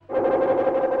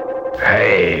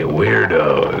Hey,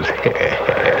 weirdos.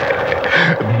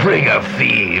 Bring a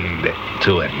fiend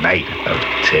to a night of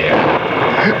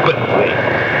terror. But wait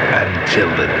until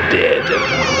the dead of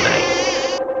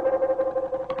night.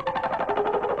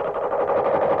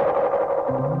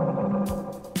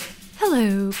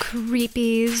 Hello,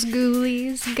 creepies,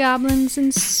 ghoulies, goblins,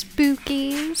 and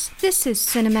spookies. This is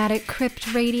Cinematic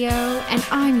Crypt Radio, and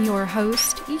I'm your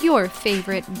host, your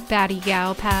favorite batty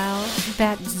gal pal,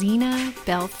 Batzina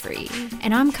Belfry.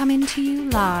 And I'm coming to you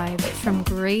live from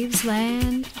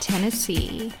Gravesland,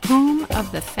 Tennessee, home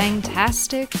of the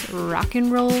fantastic rock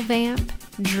and roll vamp,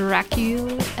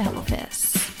 Dracula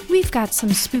Elvis. We've got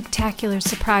some spooktacular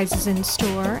surprises in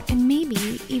store, and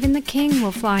maybe even the king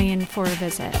will fly in for a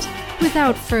visit.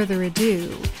 Without further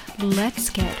ado, let's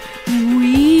get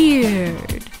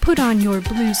weird. Put on your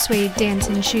blue suede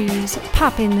dancing shoes,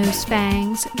 pop in those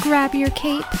fangs, grab your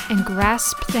cape, and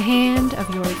grasp the hand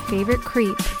of your favorite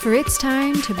creep, for it's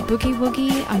time to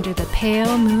boogie-woogie under the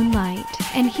pale moonlight.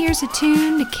 And here's a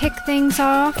tune to kick things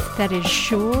off that is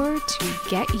sure to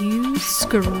get you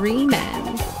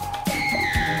screaming.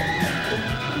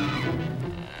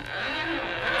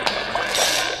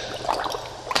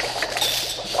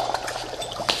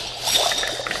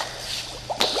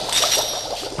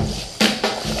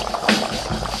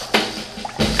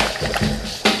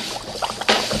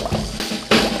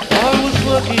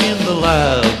 In the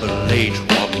lab late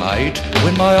one night,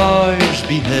 when my eyes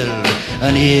beheld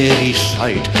an eerie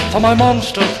sight, for my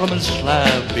monster from his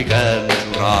slab began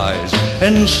to rise,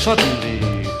 and suddenly,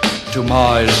 to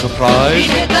my surprise, he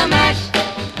did the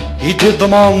mash. He did the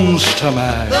monster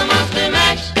mash. The monster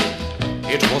mash.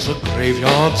 It was a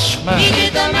graveyard smash. He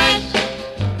did the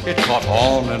mash. It caught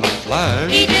on in a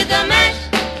flash. He did the mash.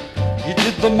 He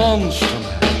did the monster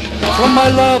mash. From my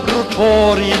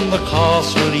laboratory in the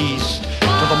castle east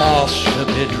to the master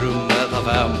bedroom where the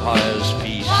vampires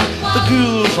feast, the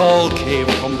ghouls all came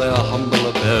from their humble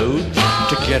abodes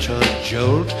to get a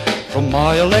jolt from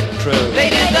my electrode. They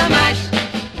did the mash.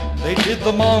 They did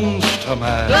the monster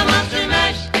mash. The monster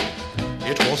mash.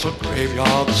 It was a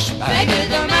graveyard They smash. did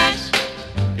the mash.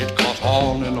 It caught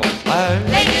on in a flash.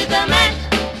 They did the mash.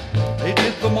 They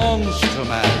did the monster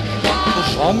mash. The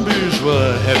zombies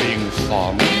were having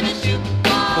fun. In a shoe.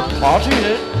 The party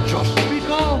had just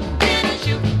begun. In a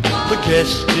shoe. The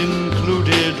guests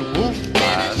included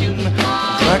Wolfman,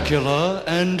 Dracula,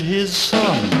 and his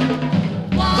son.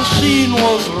 The scene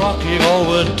was rocking, all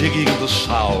were digging the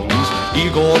sounds.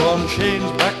 Igor on chains,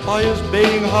 backed by his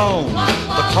baying hounds.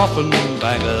 The coffin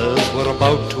bangers were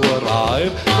about to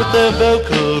arrive with their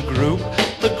vocal group,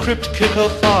 the Crypt Kicker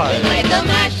They Five. played the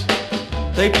mash.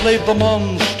 They played the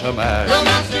monster The mash.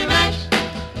 monster mash.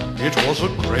 It was a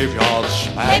graveyard They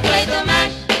smash. played the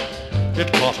mash.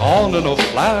 It caught on in a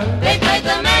flash. They played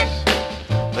the mash.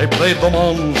 They played the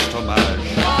monster mash.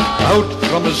 Out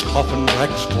from his coffin,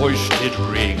 Drac's voice did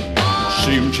ring.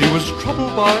 Seemed he was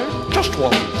troubled by just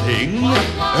one thing.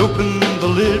 Opened the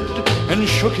lid and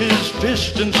shook his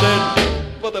fist and said,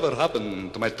 "Whatever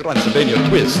happened to my Transylvania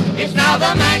twist?" It's now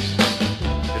the mash.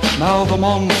 It's now the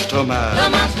monster The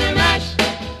mash. monster mash.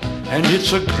 And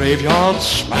it's a graveyard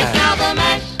It's now smash. the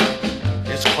mash.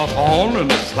 It's caught on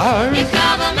in a flash. It's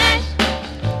now the mash.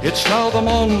 It's now the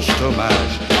monster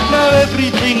mash. Now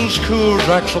everything's cool,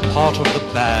 Drac's a part of the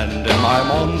band, and my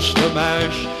monster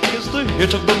mash is the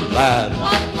hit of the land.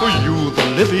 For you, the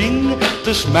living,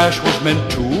 this mash was meant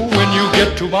to. When you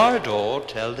get to my door,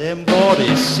 tell them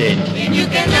Boris sent you. Then you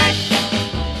can mash.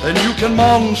 Then you can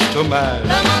monster mash,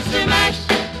 The monster mash.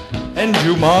 and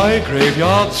do my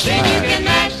graveyard Then you can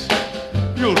smash.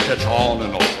 mash. You'll catch on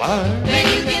in a flash, Then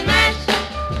you can mash.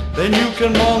 then you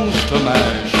can monster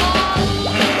mash.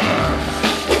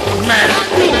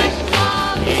 Monster mash.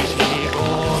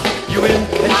 You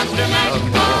Monster mash. impetuous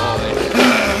boy.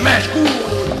 Mash.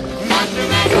 Monster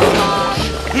mash. Monster mash.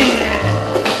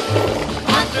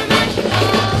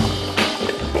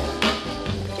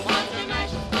 Monster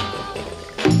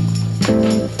mash.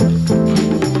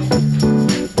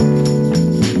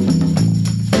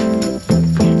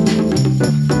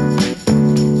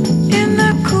 In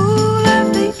the cool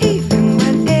of the evening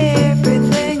when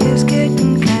everything is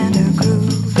getting kinda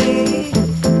groovy,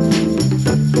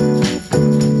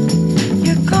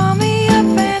 you call me up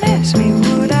and ask me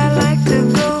would I like to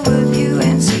go with you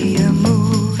and see a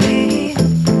movie.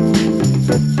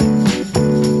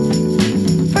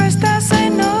 First I say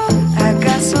no, I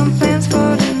got some plans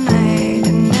for tonight,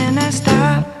 and then I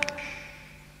stop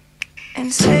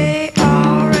and say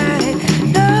alright.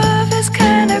 Love is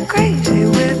kinda crazy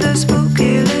with a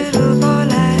spooky little boy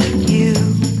like you.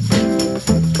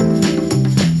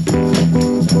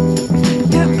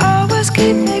 You always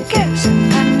keep me guessing.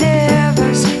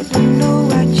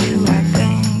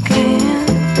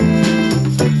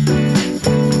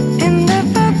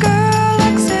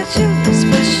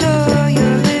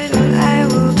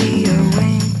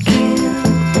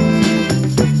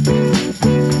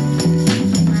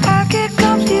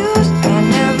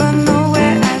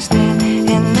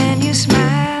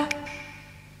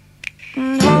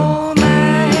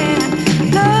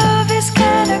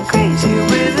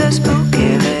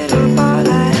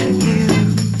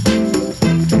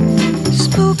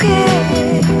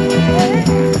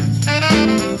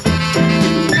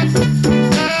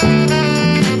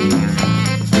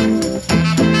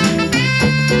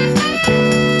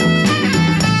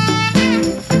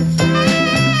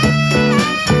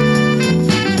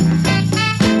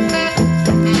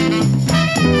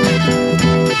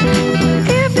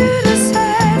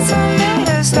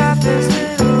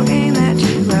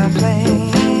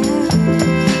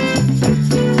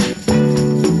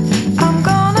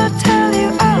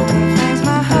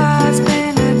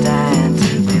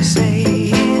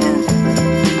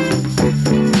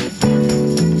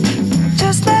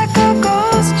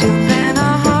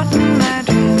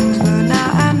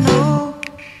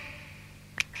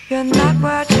 you're not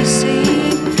what you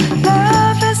seem.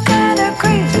 Love is kinda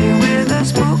crazy with a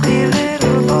spooky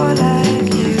little boy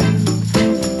like you.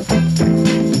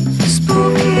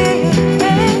 Spooky.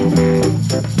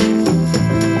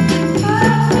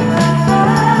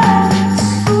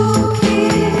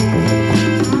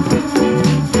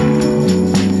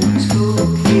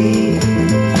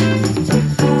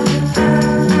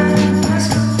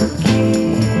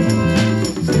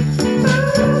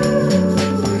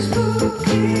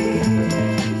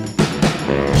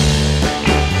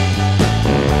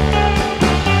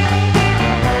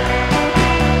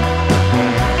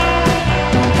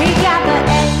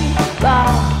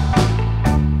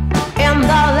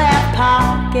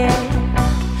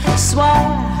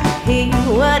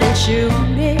 Shoot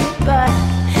it, but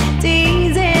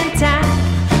D's in time.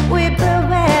 We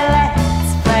prevail,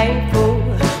 let's play fool.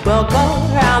 We'll go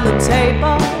around the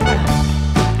table.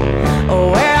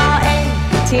 We're all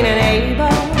 18 and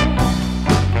able.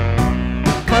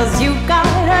 'Cause you got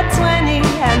a 20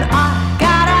 and I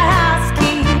got a house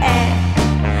key and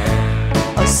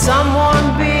someone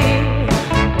big.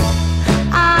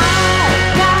 I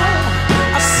got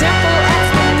a simple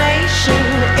explanation.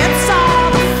 It's all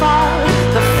the fall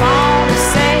of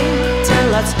Satan.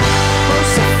 Let's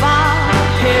crucify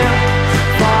him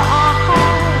for all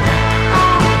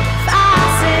our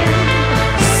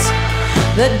sins.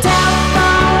 The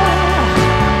devil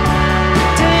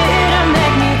didn't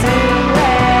make me do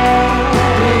it.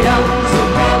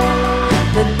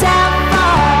 The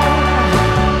devil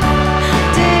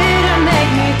didn't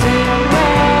make me do it.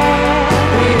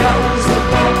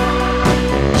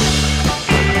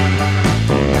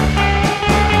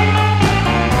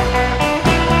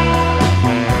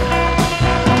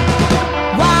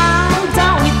 Why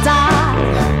don't we die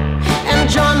and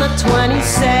join the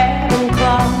 27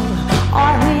 Club?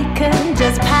 Or we can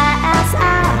just pass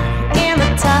out in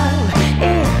the tub.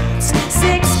 It's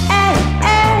 6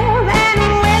 a.m. and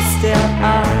we're still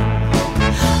up.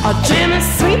 Our dream is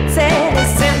sweet,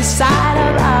 it's inside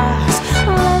of us.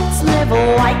 Let's live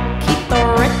white, keep the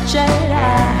rich at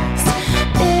us.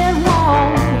 It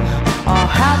won't all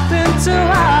happen to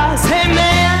us. Hey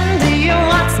man, do you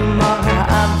want some more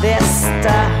of this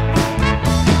stuff?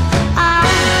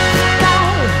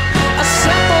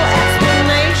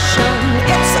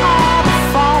 It's all the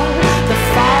fall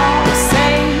of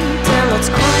Satan. Let's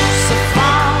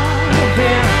crucify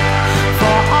him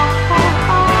for all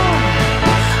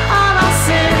our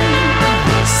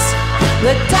sins.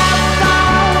 The devil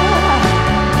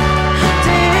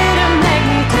didn't make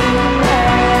me do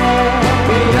it.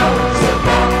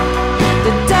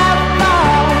 The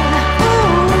devil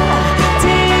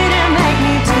didn't make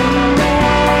me do it.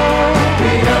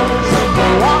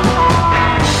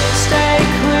 Stay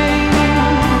clean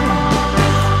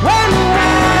when the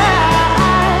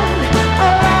world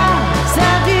loves a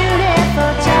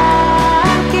beautiful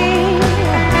junkie.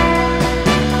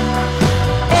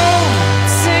 It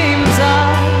seems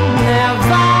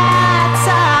inevitable,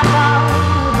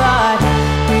 but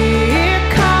here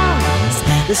comes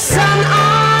the sun.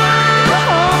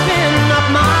 Open up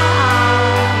my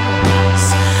eyes.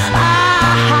 I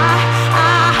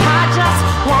just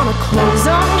wanna close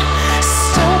them.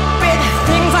 Stupid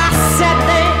things I said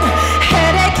then,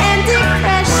 headache and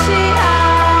depression.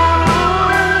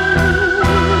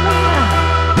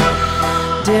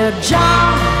 Dear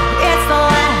John, it's the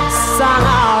last song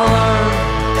I'll learn.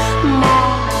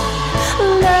 More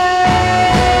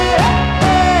lesson.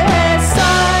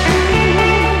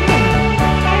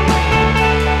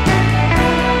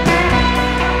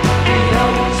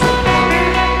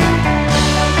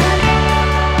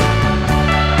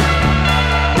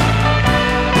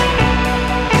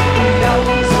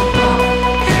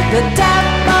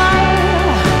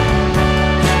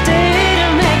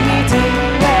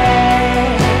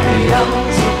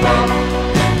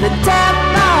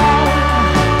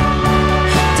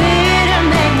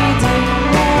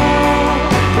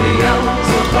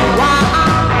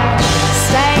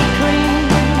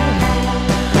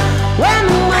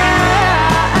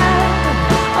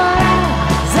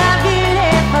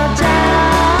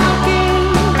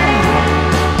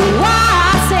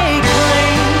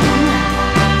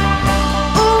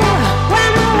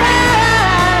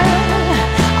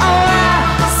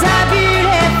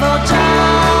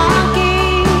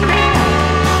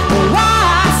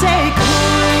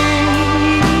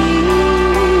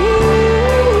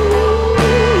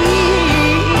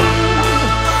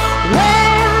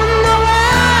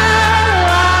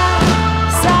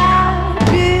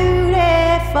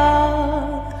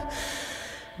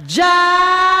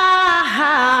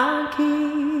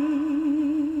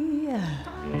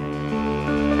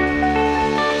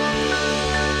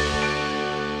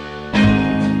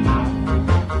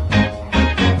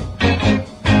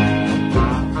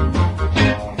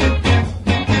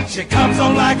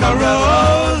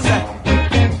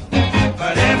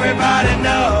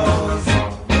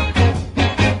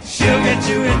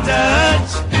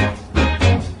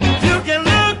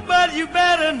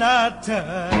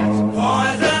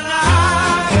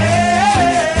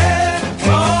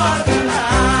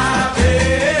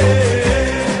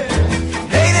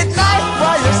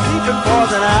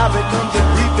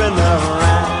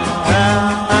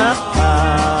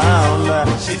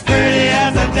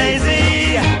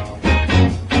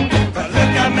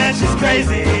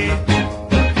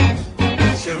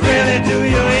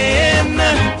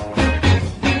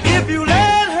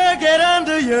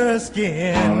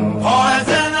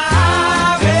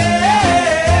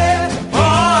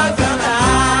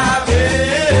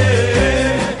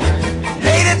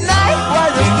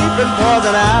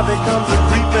 that Ivy comes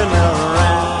a-creeping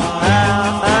around.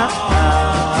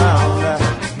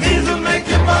 Knees will make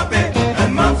you bumpy,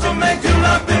 and mumps will make you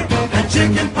lumpy, and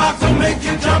chicken pox will make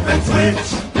you jump and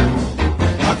switch.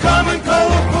 A common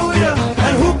cold will fool you,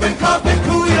 and whooping cough will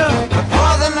cool you.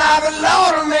 Poison ivy,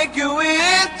 Lord, will make you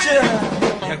itch.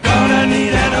 You're gonna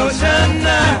need an ocean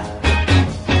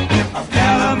of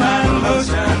calamine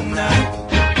lotion.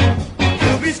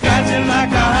 You'll be scratching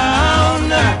like a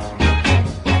hound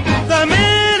the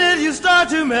minute you start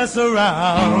to mess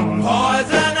around.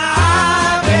 Poison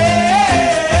ivy,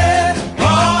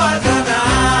 poison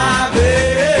ivy.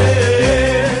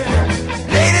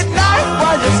 Late at night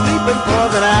while you're sleeping,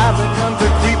 poison ivy comes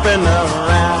a-creeping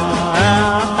around.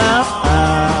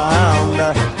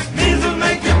 Knees will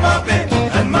make you bumpy,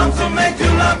 and mumps will make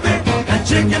you lumpy, and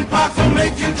chicken pox will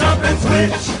make you jump and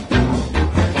switch.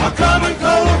 A common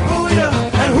cold will fool you,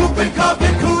 and whooping cough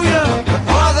will cool you.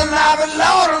 Poison ivy,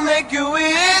 Lord, will make you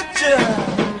itch.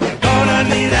 You're gonna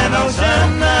need an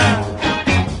ocean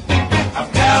of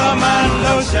calamine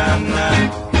lotion.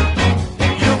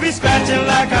 You'll be scratching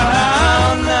like a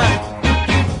hound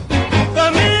the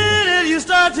minute you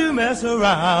start to mess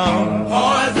around.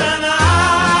 Poison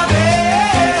ivy,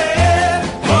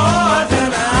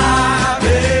 poison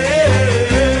ivy.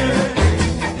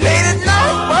 Late at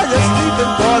night while you're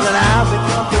sleeping, poison ivy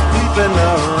comes a-creeping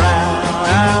around.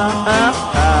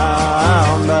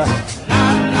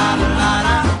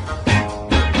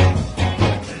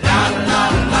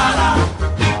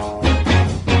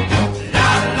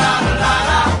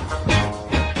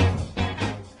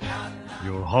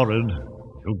 You're horrid,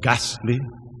 you're ghastly,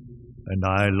 and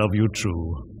I love you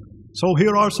true. So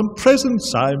here are some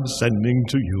presents I'm sending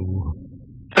to you.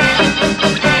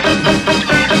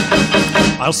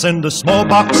 I'll send a small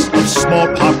box of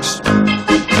smallpox,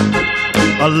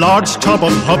 a large tub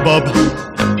of hubbub,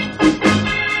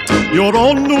 your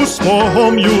own noose for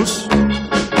home use,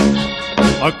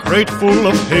 a crate full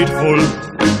of hateful,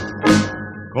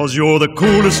 'cause you're the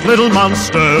coolest little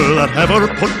monster that ever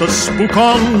put the spook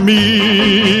on me.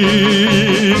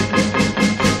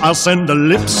 I'll send a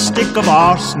lipstick of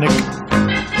arsenic,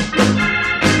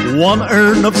 one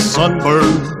urn of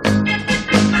sunburn,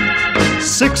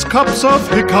 6 cups of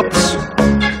hiccups,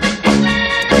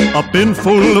 a bin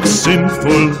full of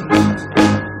sinful,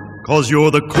 'cause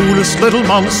you're the coolest little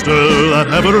monster that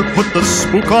ever put the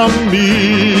spook on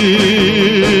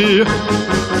me.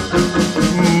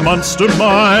 Monster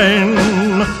mine,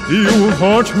 you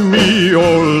haunt me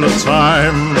all the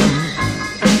time.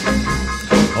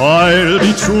 I'll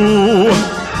be true,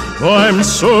 I'm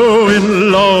so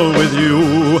in love with you.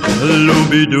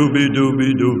 Looby dooby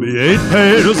dooby dooby, 8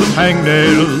 pairs of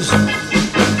hangnails,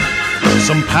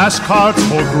 some pass cards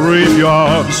for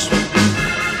graveyards,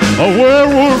 a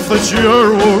werewolf that's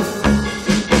your wolf,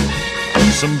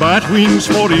 some bat wings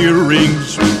for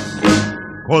earrings,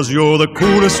 'cause you're the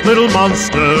coolest little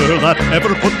monster that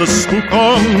ever put the spook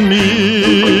on me.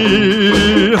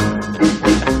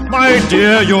 My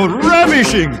dear, you're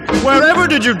ravishing. Wherever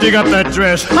did you dig up that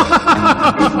dress?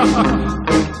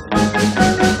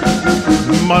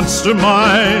 Monster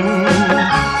mine,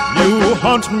 you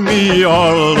haunt me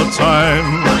all the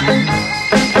time.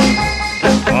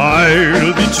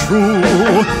 I'll be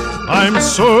true, I'm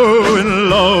so in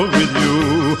love with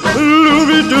you.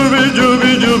 Looby dooby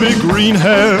dooby dooby, green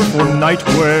hair for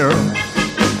nightwear,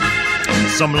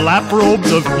 some lap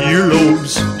robes of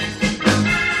earlobes,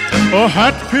 a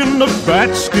hat pin of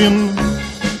bat skin,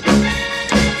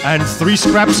 and 3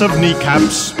 scraps of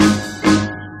kneecaps,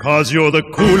 'cause you're the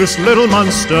coolest little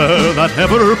monster that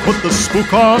ever put the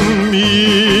spook on me.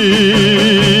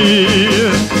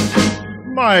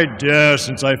 My dear,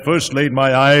 since I first laid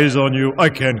my eyes on you, I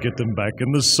can't get them back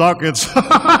in the sockets.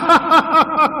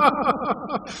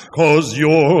 'Cause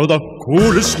you're the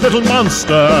coolest little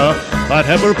monster that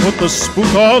ever put the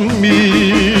spook on me.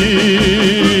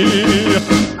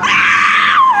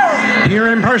 Here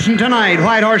in person tonight,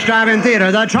 White Horse Drive-In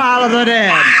Theater, The Trial of the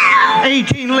Dead.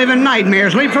 18 living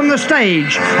nightmares leap from the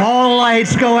stage. All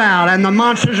lights go out and the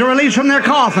monsters are released from their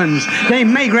coffins. They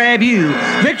may grab you.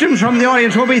 Victims from the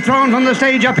audience will be thrown from the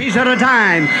stage a piece at a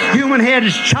time. Human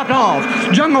heads chopped off.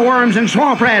 Jungle worms and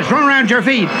swamp rats run around your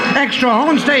feet. Extra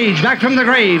on stage, back from the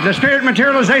grave. The spirit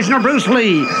materialization of Bruce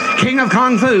Lee, King of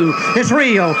Kung Fu. It's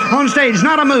real. On stage,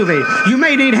 not a movie. You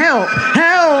may need help.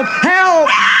 Help! Help!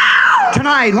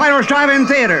 Tonight, White Horse Drive-In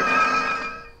Theater.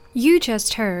 You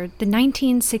just heard the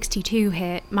 1962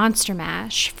 hit Monster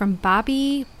Mash from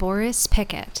Bobby Boris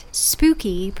Pickett.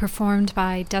 Spooky, performed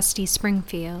by Dusty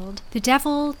Springfield. The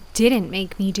Devil Didn't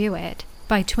Make Me Do It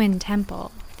by Twin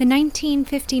Temple. the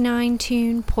 1959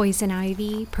 tune Poison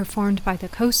Ivy, performed by the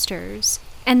Coasters,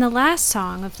 and the last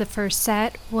song of the first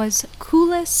set was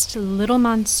Coolest Little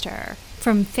Monster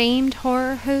from famed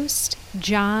horror host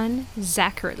John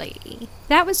Zackerly.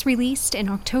 That was released in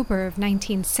October of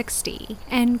 1960.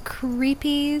 And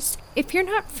creepies, if you're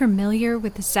not familiar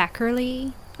with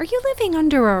Zackerly, are you living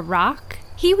under a rock?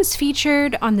 He was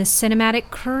featured on the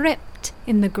Cinematic Crypt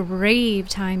in the Grave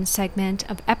Time segment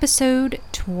of episode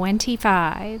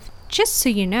 25. Just so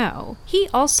you know, he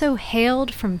also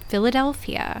hailed from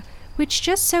Philadelphia, which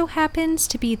just so happens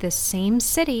to be the same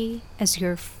city as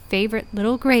your favorite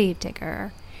little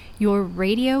gravedigger, your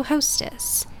radio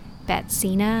hostess,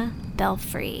 Betsina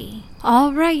Belfry.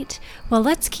 All right, well,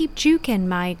 let's keep juking,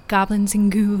 my goblins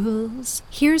and ghouls.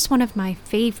 Here's one of my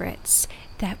favorites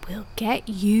that will get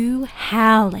you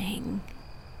howling.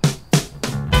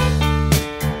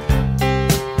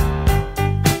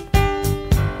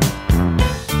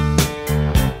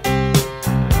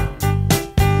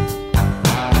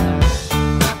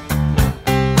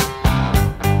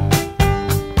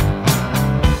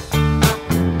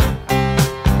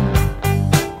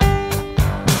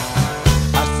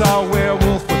 Saw a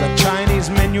werewolf with a Chinese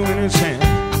menu in his hand,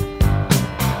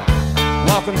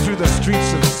 walking through the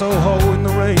streets of Soho in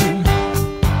the rain.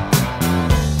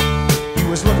 He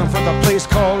was looking for the place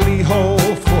called Lee Ho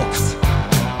Fooks,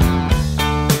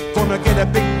 gonna get a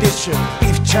big dish of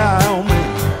beef chow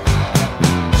mein.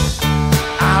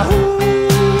 Ahoo,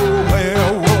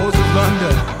 werewolves of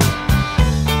London.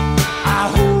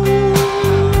 Ahoo.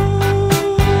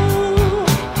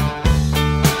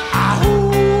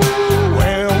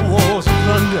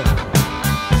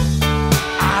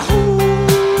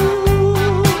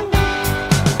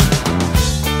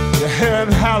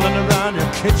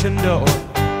 Kitchen door.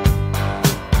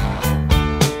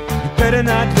 You better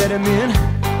not let him in.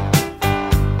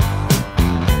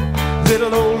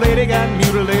 Little old lady got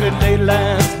mutilated late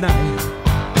last night.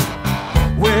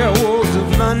 Werewolves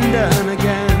of London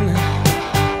again.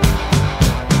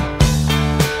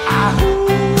 Ahoo,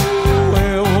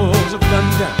 werewolves of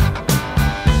London.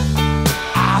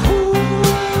 Ahoo,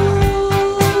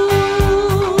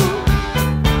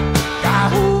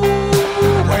 ahoo,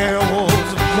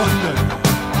 werewolves of London.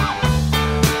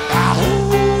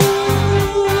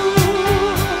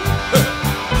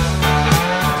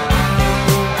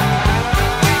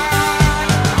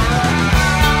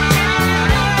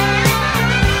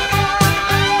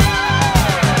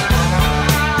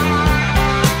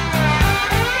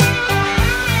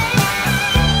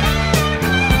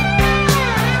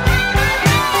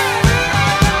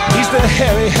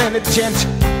 Hairy-handed gent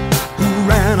who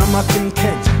ran amok in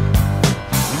Kent.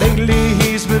 Lately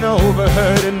he's been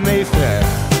overheard in Mayfair.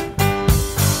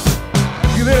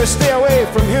 You better stay away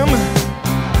from him.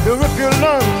 He'll rip your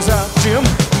lungs out, Jim.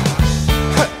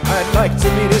 I'd like to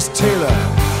meet his tailor.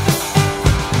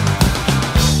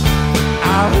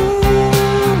 Ahoo,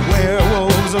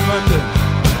 werewolves of London.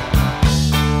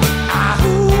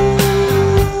 Ahoo.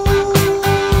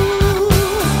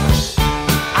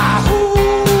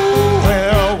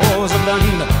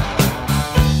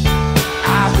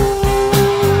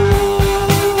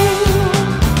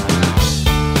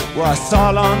 I saw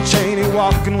Lon Chaney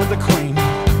walking with the Queen,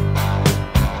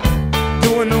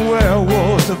 doing the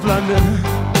werewolves of London.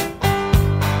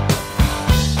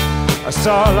 I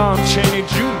saw Lon Chaney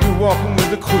Jr. walking with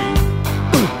the Queen,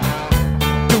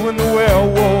 doing the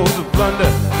werewolves of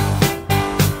London.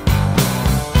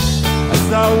 I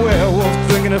saw a werewolf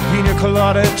drinking a pina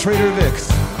colada at Trader Vic's.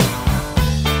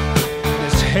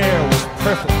 His hair was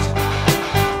perfect.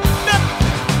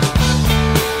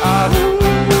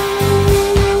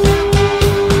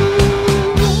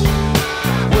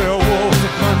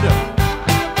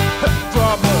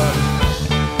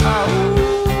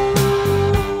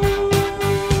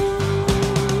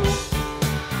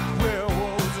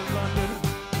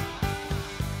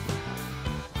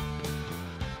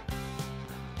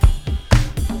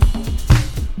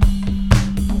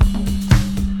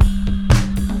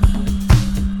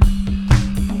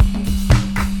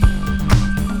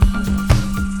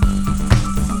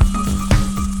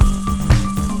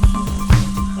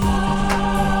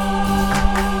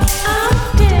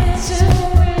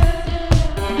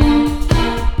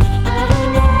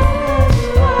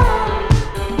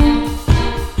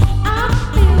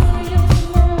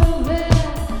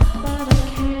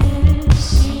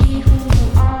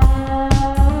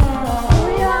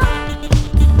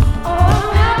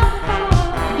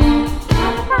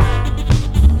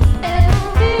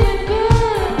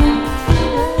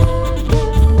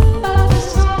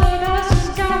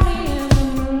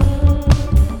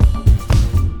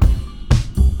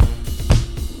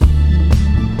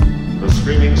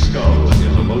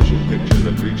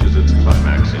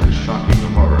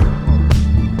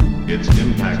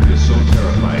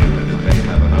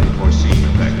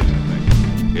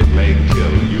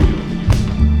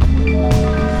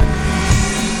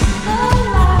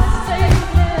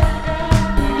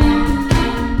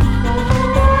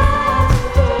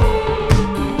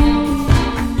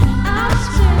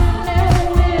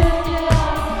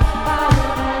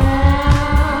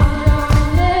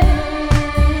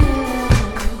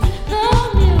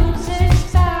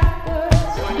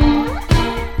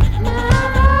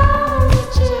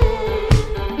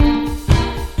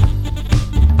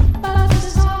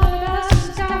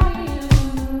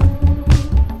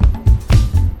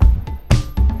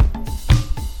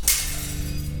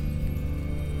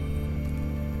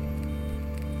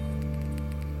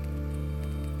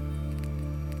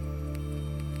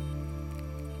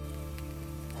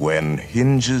 When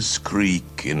hinges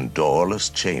creak in doorless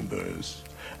chambers,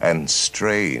 and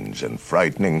strange and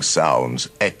frightening sounds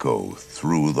echo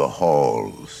through the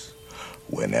halls,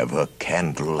 whenever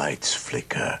candlelights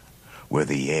flicker, where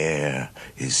the air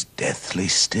is deathly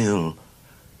still,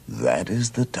 that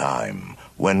is the time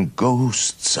when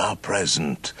ghosts are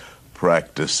present,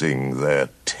 practicing their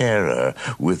terror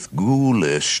with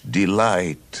ghoulish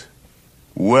delight.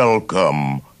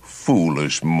 Welcome,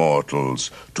 foolish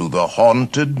mortals, to the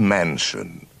haunted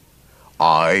mansion.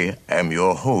 I am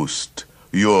your host,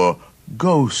 your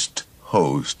ghost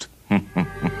host.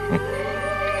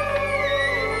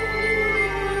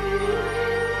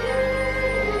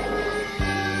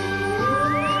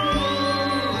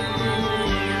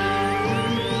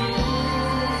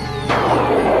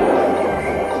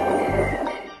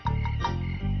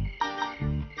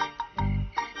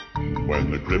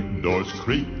 When the crypt doors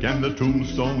creak and the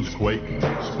tombstones quake,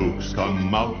 spooks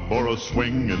come out for a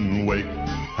swing and wake.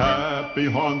 Happy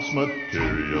haunts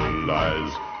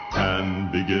materialize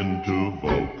and begin to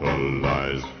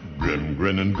vocalize. Grim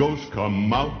grin and ghosts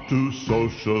come out to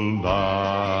socialize.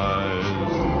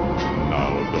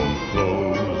 Now don't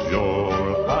close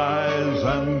your eyes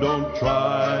and don't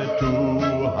try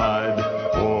to hide,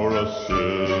 for a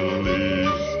silly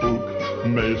spook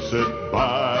may sit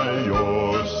by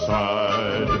your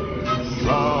side,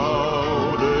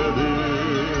 shrouded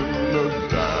in a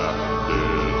daft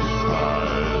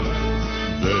disguise.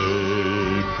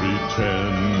 They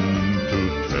pretend to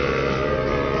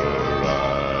terrorize.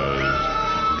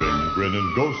 Grim grin and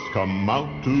ghosts come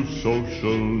out to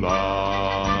socialize.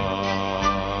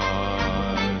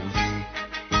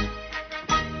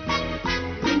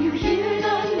 When you hear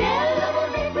the knell of a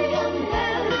requiem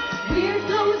bell, weird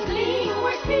glows gleam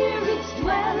where spirits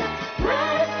dwell.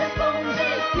 Brass the bones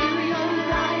ethereal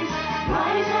rise,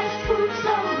 rise as spooks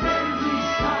of every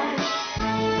size.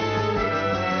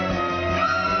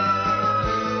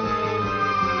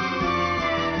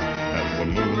 As the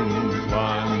moon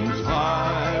climbs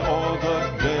high o'er the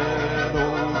dead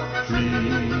oak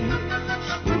tree,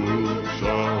 spooks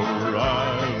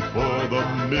arrive for the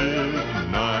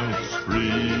midnight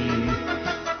spree.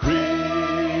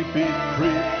 Creepy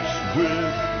creeps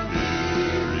with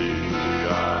eerie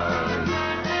eyes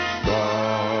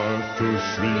start to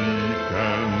shriek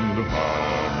and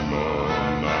harmonize.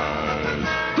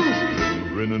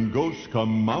 Grin and ghosts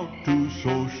come out to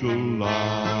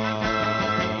socialize.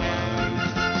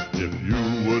 If you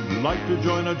would like to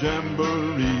join a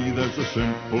jamboree, there's a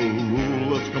simple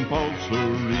rule that's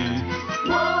compulsory.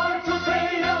 Mortals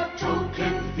pay a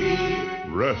token fee.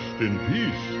 Rest in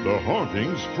peace, the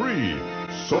haunting's free.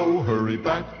 So hurry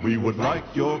back, we would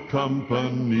like your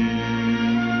company.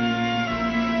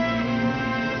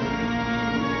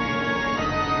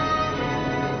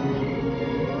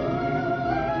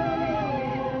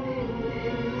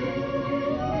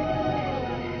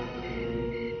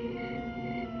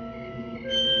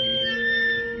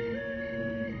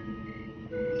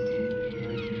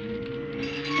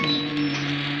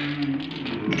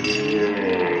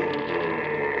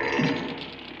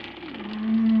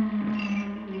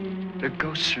 The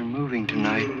ghosts are moving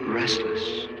tonight,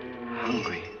 restless,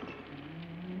 hungry.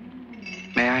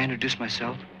 May I introduce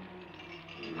myself?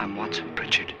 I'm Watson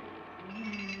Pritchard.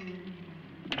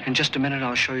 In just a minute,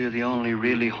 I'll show you the only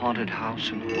really haunted house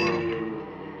in the world.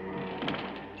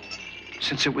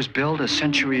 Since it was built a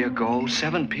century ago,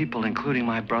 7 people, including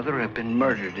my brother, have been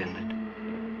murdered in it.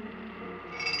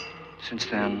 Since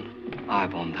then,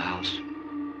 I've owned the house.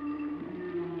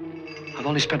 I've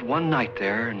only spent one night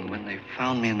there, and when they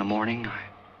found me in the morning,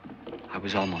 I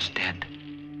was almost dead.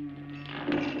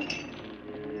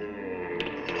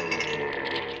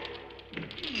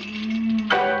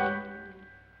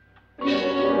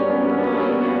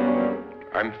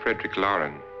 I'm Frederick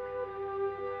Lauren,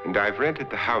 and I've rented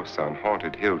the house on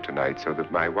Haunted Hill tonight so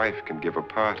that my wife can give a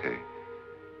party.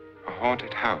 A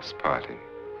haunted house party.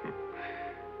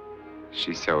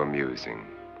 She's so amusing.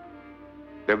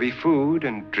 There'll be food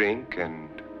and drink and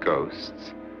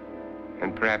ghosts,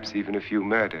 and perhaps even a few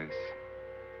murders.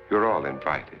 You're all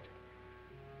invited.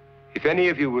 If any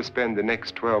of you will spend the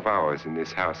next 12 hours in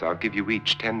this house, I'll give you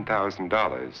each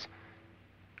 $10,000.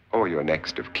 Or your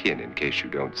next of kin in case you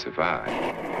don't survive.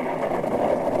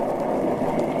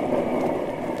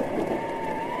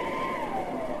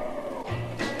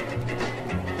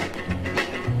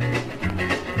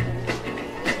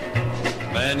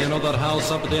 Man, you know that house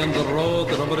up at the end of the road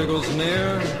that nobody goes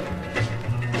near?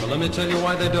 Well, let me tell you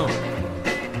why they don't.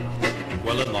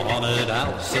 Well, in the haunted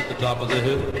house at the top of the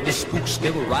hill. The spooks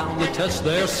give around to test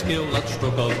their skill. At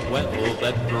stroke of 12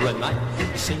 every night,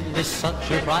 the scene is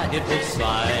such a frightful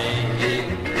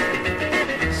sight.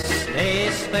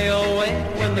 Stay away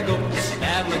when the ghosts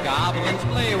and the goblins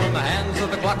play, when the hands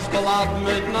of the clocks fall out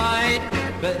midnight.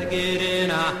 Better get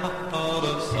in out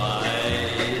of sight.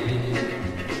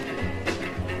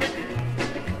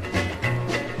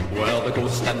 Well, the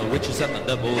ghosts and the witches and the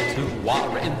devil too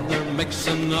are in there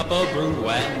mixing up a brew.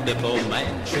 And if a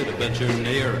man should venture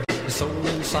near, his soul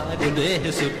inside would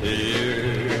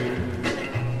disappear.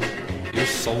 Your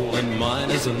soul and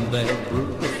mine is in their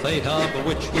brew, the fate of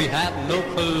which we have no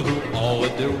clue. All we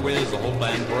do is hope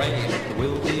and pray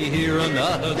we'll be here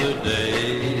another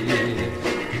day.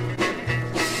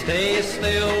 Stay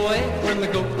away when the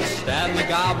ghosts and the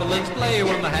goblins play,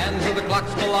 when the hands of the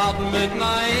clocks fall out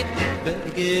midnight. Better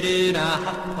get in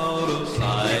out of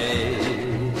sight.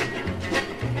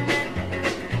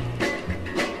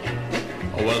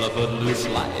 Well, a footloose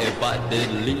life I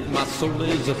did lead. My soul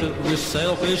is filled with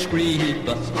selfish greed.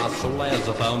 Thus my soul has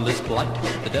found this plight.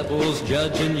 The devil's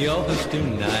judging yours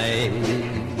tonight.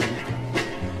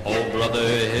 Oh, brother,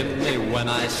 hear me when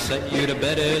I say you'd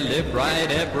better live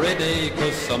right every day,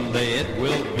 'cause someday it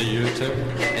will be your turn,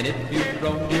 and if you've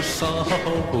wrong, your soul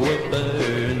will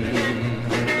burn.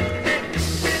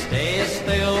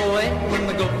 Stay away when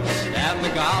the ghosts and the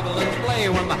goblins play,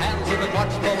 when the hands of the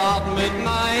clocks fall out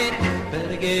midnight.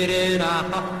 Better get in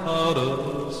out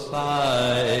of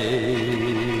sight.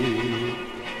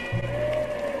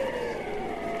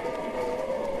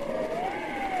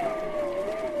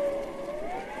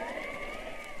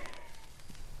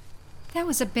 That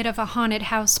was a bit of a haunted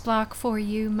house block for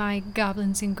you, my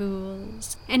goblins and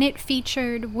ghouls, and it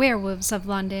featured Werewolves of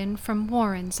London from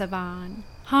Warren Zevon.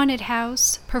 Haunted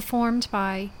House, performed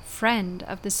by friend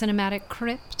of the Cinematic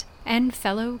Crypt and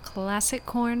fellow Classic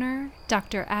Corner,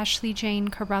 Dr. Ashley Jane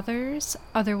Carruthers,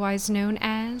 otherwise known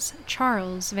as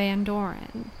Charles Van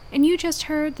Doren. And you just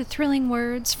heard the thrilling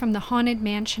words from the Haunted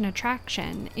Mansion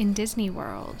attraction in Disney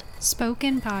World,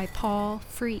 spoken by Paul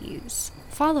Frees,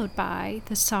 followed by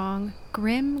the song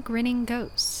Grim Grinning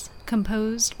Ghosts,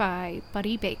 composed by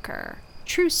Buddy Baker.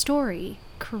 True story,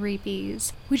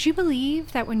 creepies. Would you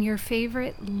believe that when your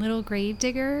favorite little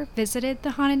gravedigger visited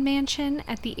the Haunted Mansion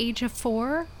at the age of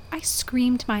 4, I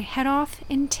screamed my head off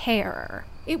in terror.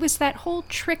 It was that whole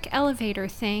trick elevator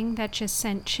thing that just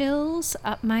sent chills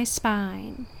up my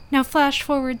spine. Now flash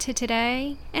forward to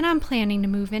today, and I'm planning to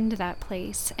move into that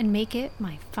place and make it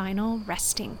my final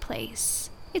resting place.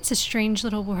 It's a strange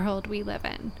little world we live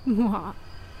in. Mwah.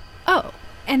 Oh,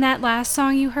 and that last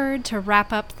song you heard to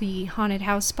wrap up the Haunted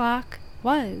House block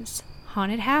was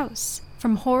Haunted House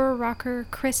from horror rocker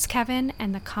Chris Kevin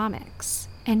and the Comics.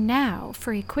 And now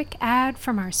for a quick ad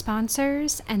from our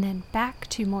sponsors, and then back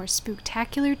to more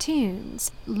spooktacular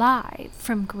tunes live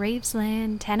from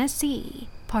Gravesland, Tennessee,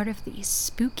 part of the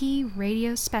spooky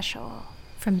radio special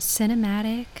from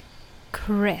Cinematic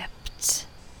Crypt.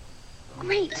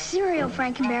 Great cereal,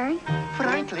 Frankenberry.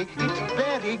 Frankly, it's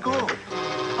very good.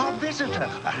 Our visitor,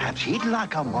 perhaps he'd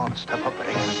like a monster for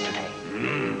breakfast today.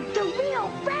 The real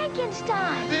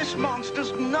Frankenstein. This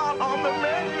monster's not on the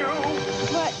menu.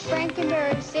 But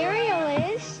Frankenberry cereal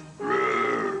is.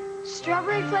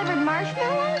 Strawberry-flavored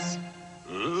marshmallows?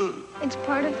 It's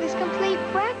part of his complete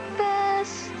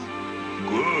breakfast.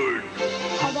 Good.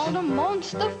 How about a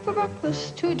monster for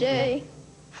breakfast today?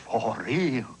 For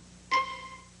real.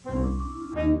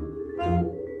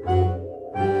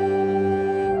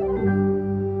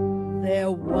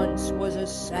 There once was a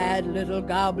sad little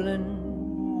goblin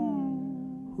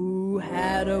who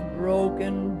had a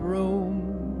broken broom.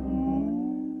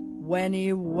 When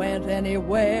he went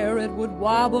anywhere, it would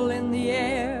wobble in the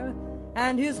air,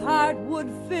 and his heart would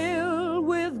fill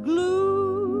with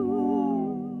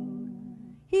gloom.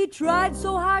 He tried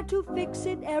so hard to fix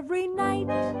it every night,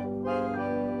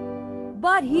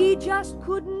 but he just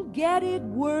couldn't get it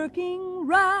working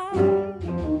right.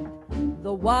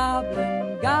 The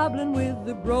wobbling goblin with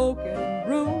the broken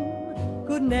broom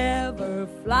could never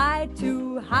fly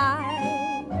too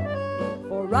high.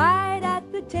 For right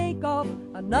at the takeoff,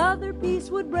 another piece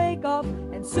would break off,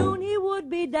 and soon he would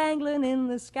be dangling in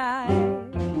the sky.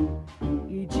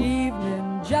 Each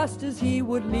evening, just as he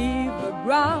would leave the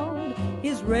ground,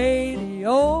 his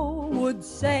radio would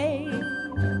say,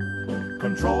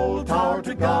 Control tower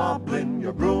to Goblin,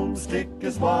 your broomstick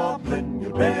is wobbling.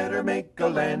 You'd better make a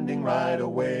landing right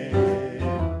away.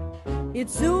 It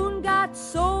soon got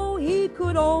so he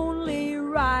could only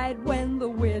ride when the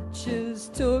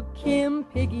witches took him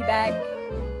piggyback,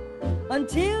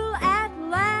 until at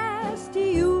last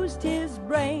he used his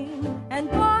brain and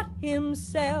bought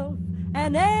himself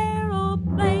an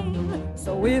aeroplane.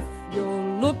 So if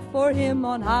you'll look for him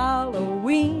on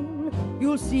Halloween,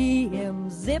 you'll see him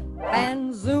zip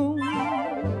and zoom.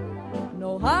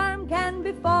 No harm can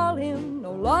befall him,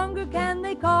 no longer can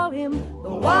they call him the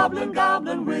wobbling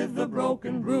goblin with the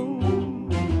broken broom.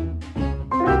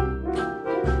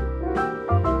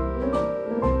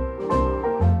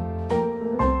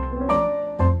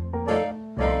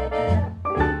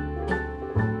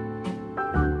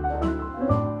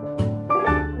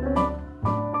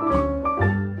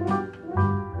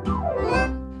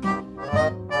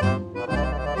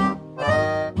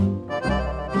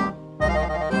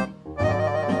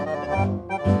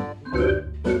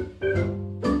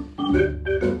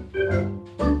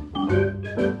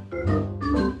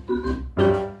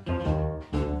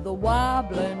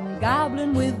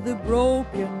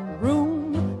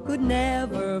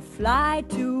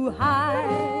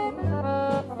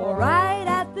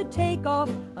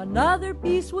 Another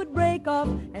piece would break off,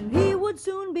 and he would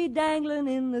soon be dangling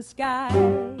in the sky.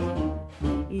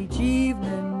 Each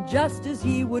evening, just as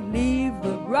he would leave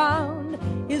the ground,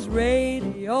 his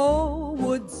radio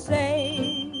would say,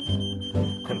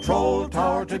 Control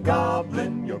tower to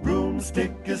Goblin, your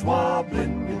broomstick is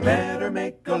wobbling. You better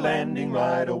make a landing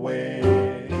right away.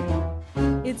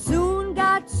 It soon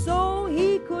got so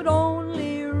he could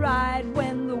only ride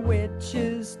when the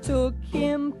witches took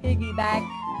him piggyback.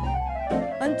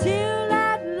 Until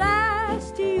at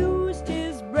last he used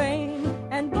his brain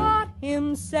and bought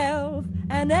himself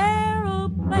an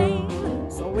aeroplane.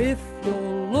 So if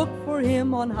you'll look for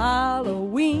him on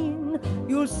Halloween,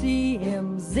 you'll see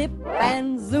him zip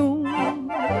and zoom.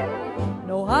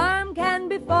 No harm can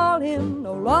befall him,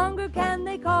 no longer can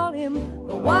they call him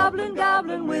the wobbling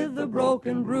goblin with the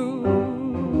broken broom.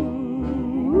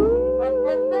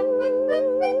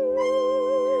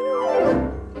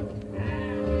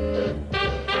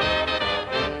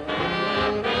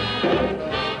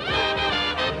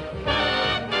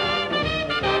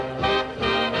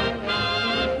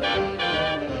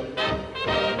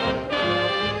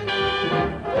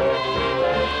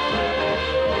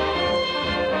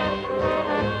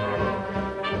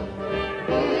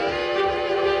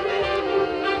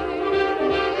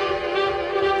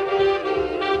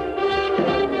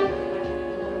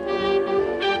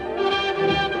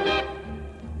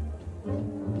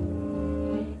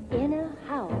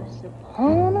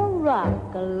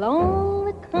 Along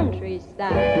the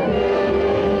countryside.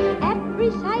 At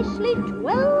precisely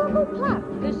 12 o'clock,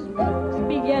 the spooks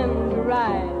began to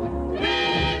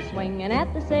rise. Swinging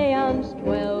at the seance,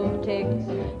 12 ticks.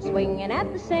 Swinging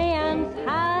at the seance,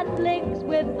 hot licks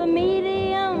with the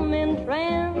medium in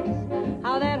trance.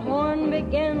 How that horn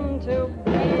began to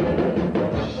play.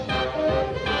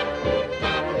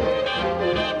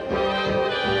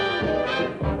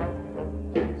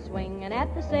 Swinging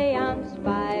at the seance,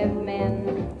 5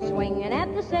 men. Swinging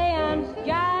at the seance,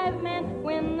 jive men.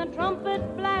 When the trumpet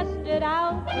blasted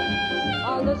out,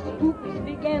 all the spooks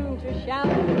began to shout.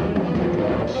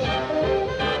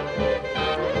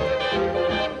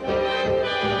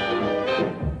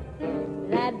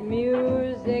 That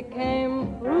music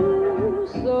came through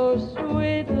so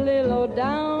sweetly low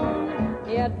down,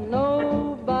 yet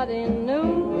nobody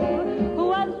knew who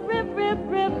was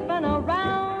ripping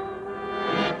around.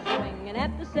 Swinging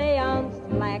at the seance,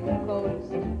 black coats.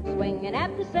 Swinging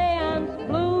at the seance,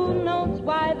 blue notes.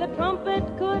 Why the trumpet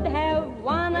could have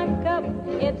won a cup.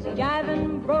 Its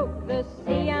jiving broke the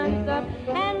seance up.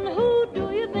 And who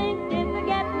do you think did the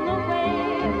getting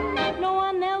away? No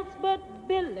one else but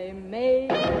Billy May.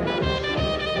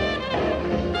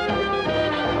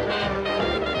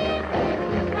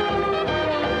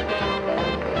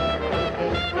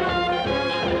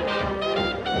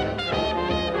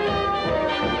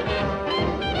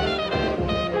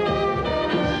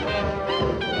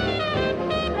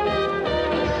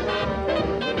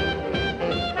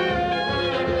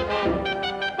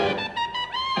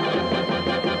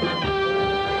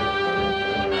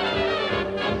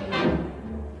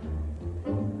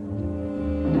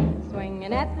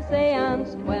 At the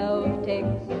seance, 12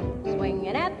 ticks.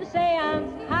 Swinging at the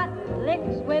seance, hot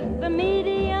licks with the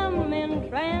medium in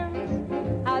trance.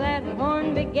 How that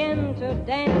horn began to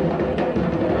dance.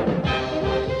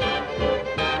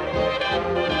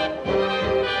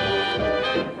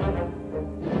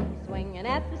 Swinging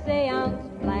at the seance,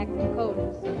 black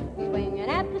coats. Swinging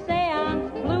at the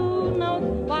seance, blue notes.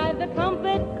 Why the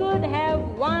trumpet could have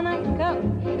won a cup.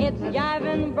 Its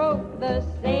jiving broke the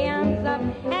seance up.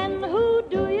 And who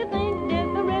do you think did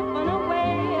the ripping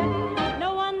away?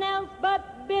 No one else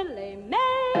but Billy May.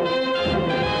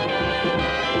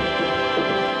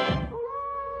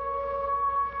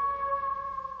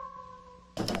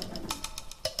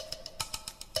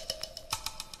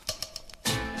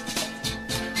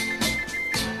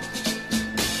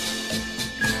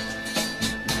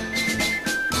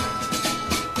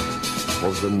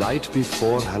 'Twas the night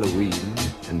before Halloween,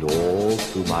 and all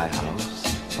through my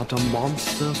house not a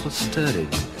monster was stirring,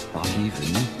 not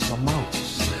even a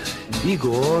mouse.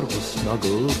 Igor was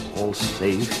snuggled, all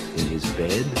safe in his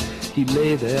bed. He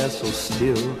lay there so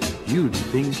still, you'd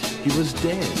think he was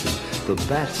dead. The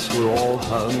bats were all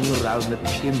hung round the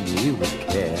chimney with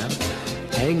care,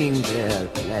 hanging there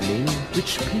planning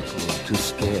which people to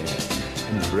scare.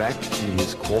 And wrapped in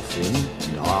his coffin,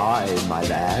 and I in my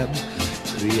lab,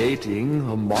 creating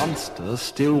a monster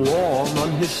still warm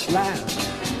on his slab.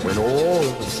 When all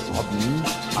of a sudden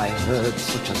I heard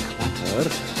such a clatter,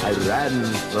 I ran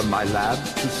from my lab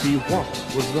to see what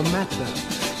was the matter.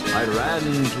 I ran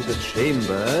to the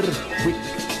chamber, quick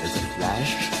as a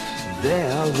flash.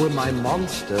 There were my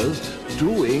monsters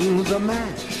doing the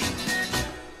mash.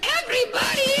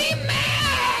 Everybody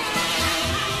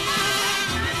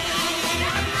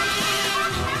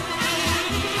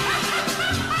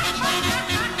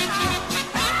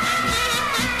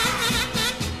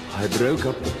I broke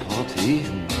up the party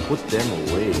and put them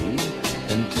away,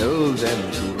 and told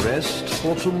them to rest,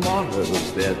 for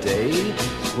tomorrow's their day.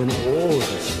 When all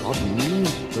of a sudden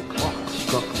the clock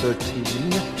struck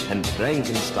 13, and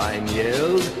Frankenstein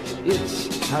yelled, "It's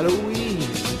Halloween!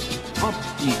 Up,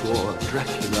 Igor,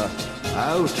 Dracula,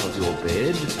 out of your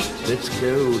bed. Let's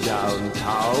go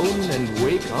downtown and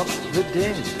wake up the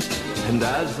dead." And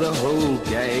as the whole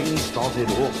gang started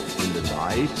off in the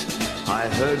night, I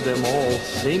heard them all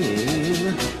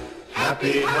singing,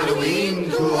 "Happy Halloween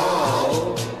to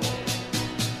all,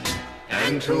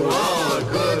 and to all a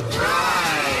good ride."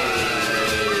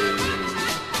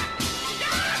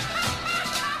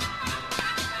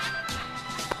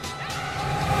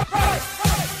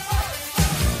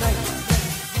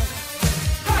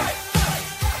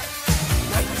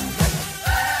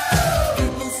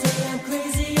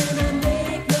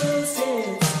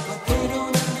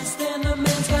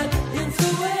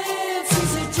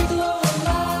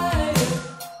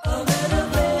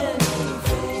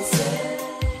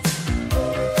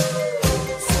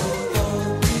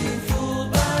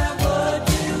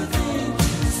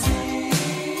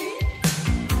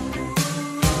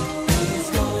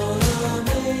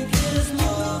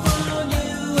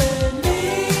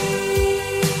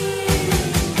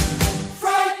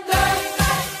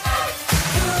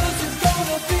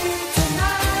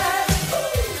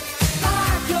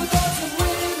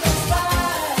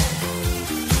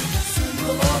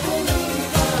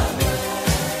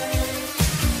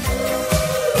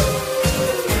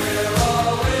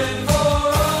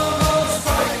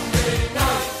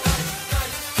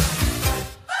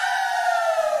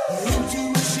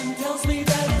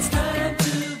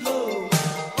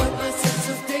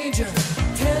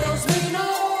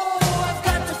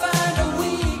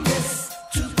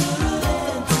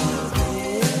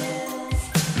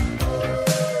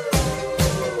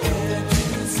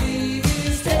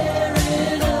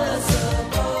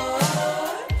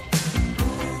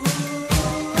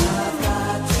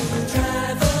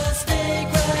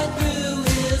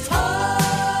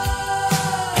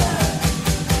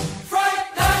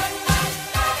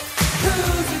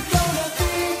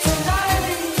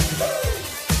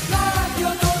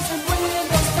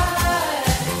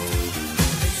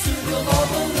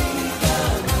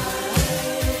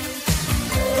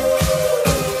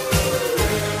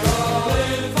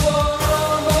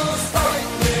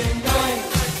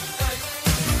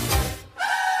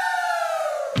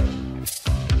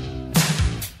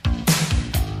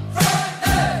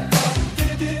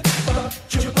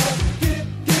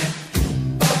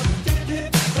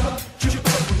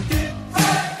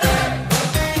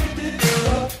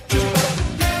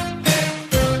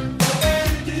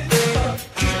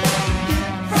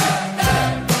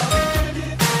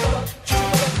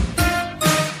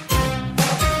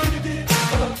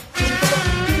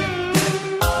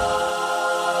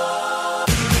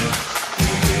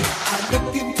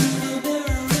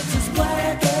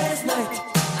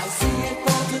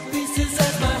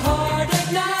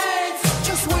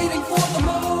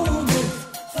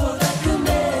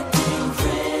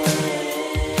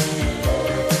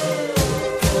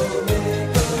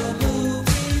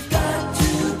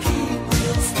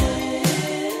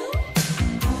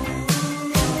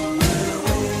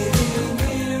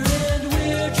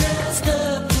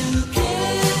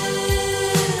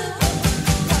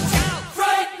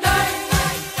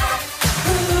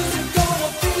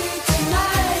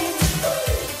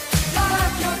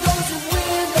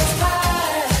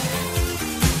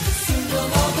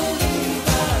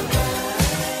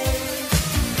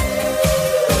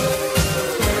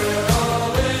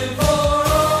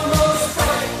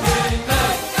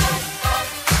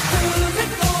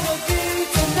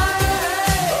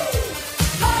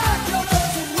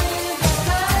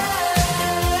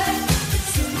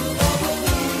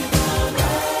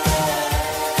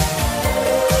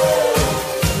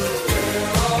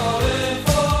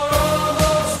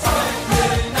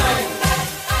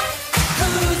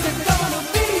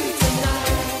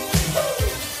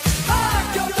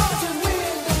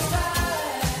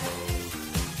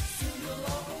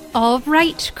 All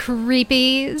right,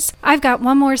 creepies. I've got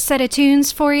one more set of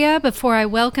tunes for you before I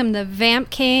welcome the vamp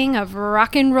king of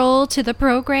rock and roll to the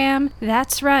program.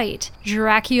 That's right,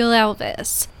 Dracula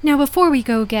Elvis. Now before we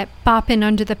go get bopping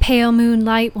under the pale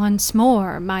moonlight once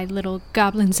more, my little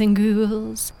goblins and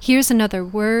ghouls, here's another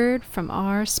word from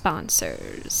our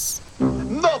sponsors.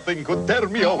 Nothing could tear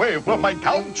me away from my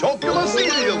Count Chocula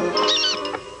cereal.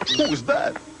 Who's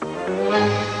that?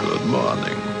 Good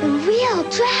morning. The real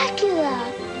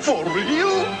Dracula. For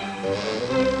real?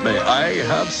 May I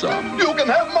have some? You can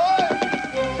have mine.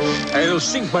 I'll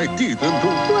sink my teeth into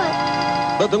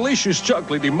What? the delicious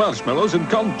chocolatey marshmallows in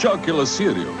Count Chocula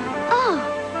cereal.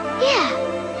 Oh,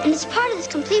 yeah. And it's part of this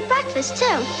complete breakfast, too.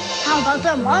 How about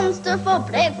the monster for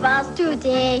breakfast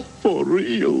today? For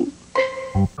real.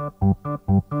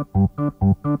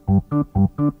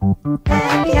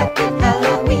 Happy, happy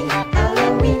Halloween,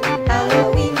 Halloween,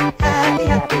 Halloween. Happy,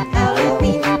 happy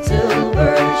Halloween,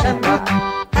 Silver Shamrock.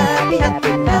 Happy, happy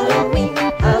Halloween,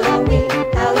 Halloween,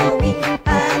 Halloween.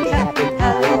 Happy, happy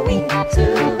Halloween,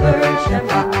 Silver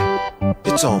Shamrock.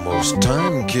 It's almost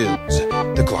time, kids.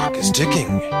 The clock is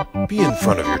ticking. Be in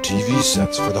front of your TV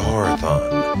sets for the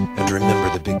Horathon. And remember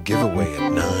the big giveaway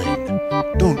at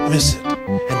 9. Don't miss it.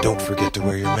 And don't forget to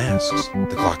wear your masks.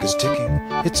 The clock is ticking.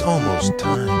 It's almost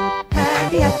time.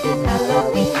 Happy, happy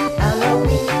Halloween,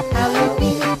 Halloween,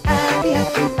 Halloween. Happy,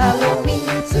 happy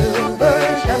Halloween, Silver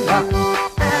Shamrock.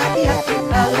 Happy, happy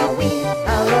Halloween,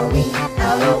 Halloween,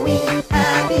 Halloween.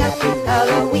 Happy, happy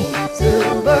Halloween,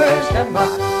 Silver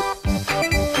Shamrock.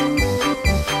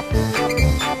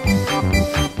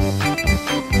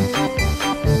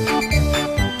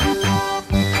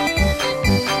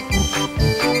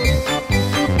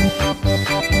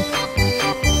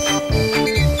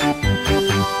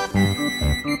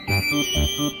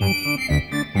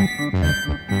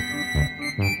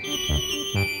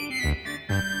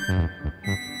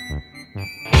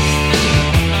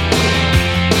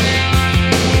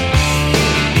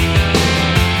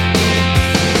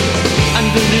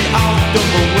 Under the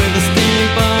October with the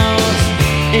steamboats,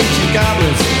 ancient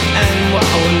goblins and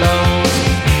wallows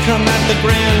come at the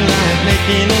grand light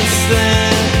making a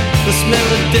sound. The smell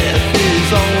of death is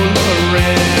all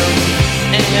around.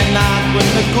 And at night when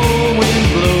the cold wind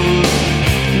blows,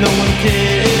 no one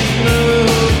cares,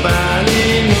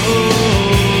 nobody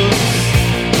knows.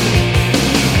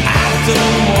 I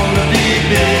don't wanna be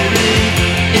buried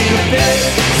in a pet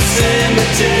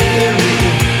cemetery.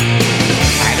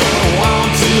 I don't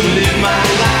want to live my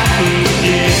life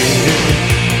again.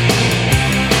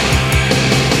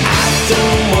 I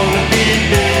don't wanna be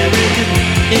buried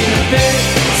in a pet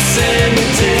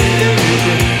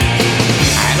cemetery.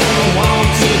 I don't want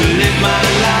to live my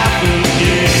life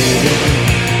again.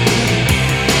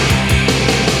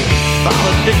 Fall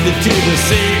addicted to the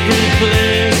sacred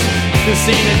place. This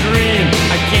ain't a dream,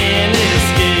 I can't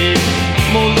escape.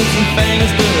 Molars and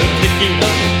fangs, the picking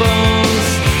up bones.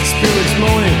 Spirits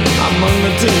moaning among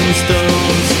the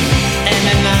tombstones. And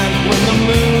at night when the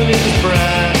moon is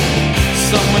bright,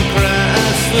 someone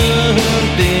cries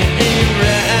something ain't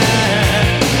right.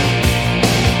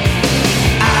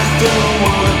 I don't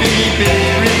wanna be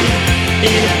buried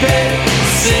in a pet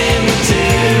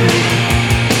cemetery.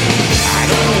 I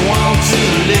don't want to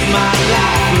live my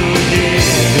life again.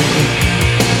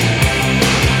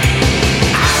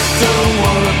 I don't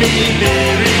wanna be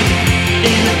buried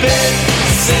in a pet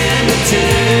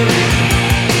cemetery.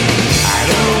 I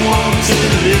don't want to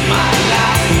live my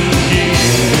life again.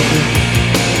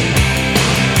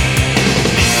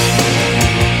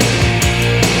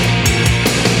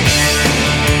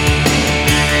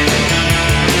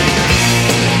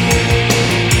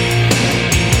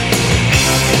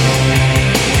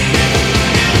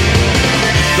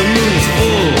 The moon is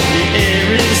full, the air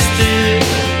is still.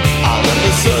 All of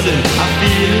a sudden I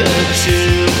feel a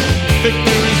chill.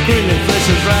 Victory's grinning, flesh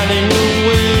is riding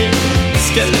away.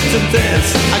 Skeleton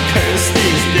dance, I curse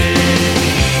these days.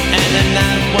 And at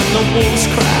night when the wolves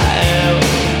cry out,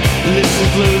 listen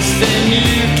close and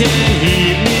you can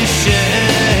hear me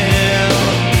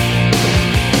shout.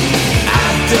 I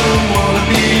don't wanna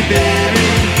be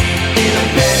buried in a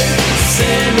pet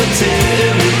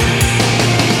cemetery.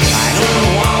 I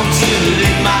don't want to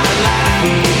live my life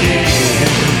again.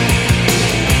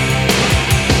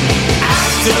 I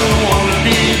don't wanna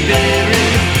be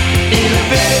buried in a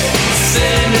pet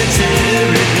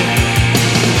cemetery.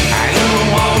 I don't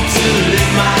want to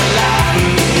live my life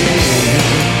again.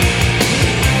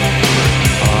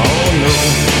 Oh no.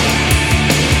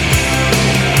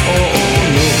 Oh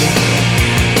no.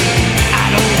 I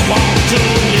don't want to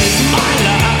live my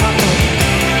life.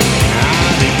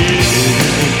 I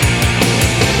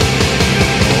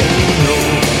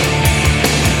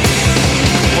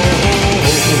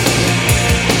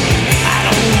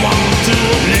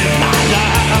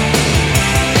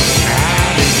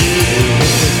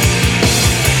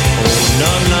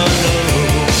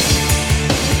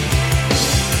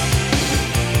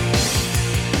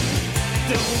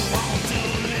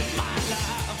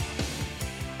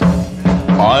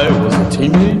I was a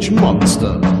teenage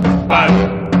monster. I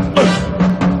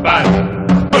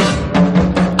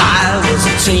was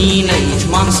a teenage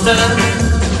monster.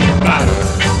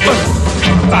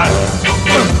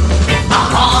 A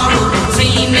horrible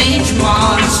teenage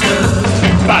monster.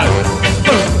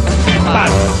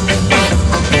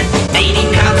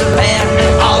 80 pounds of hair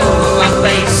all over my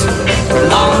face.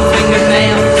 Long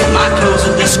fingernails, my clothes a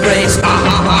disgrace.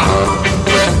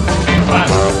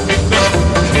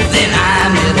 Then I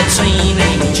met a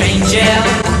teenage angel.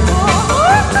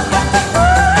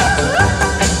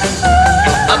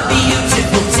 A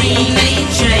beautiful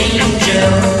teenage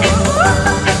angel.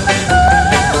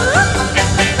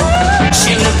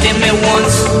 She looked at me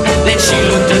once, then she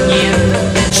looked again.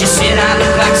 She said I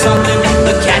look like something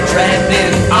the cat dragged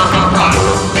in.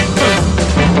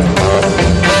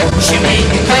 She made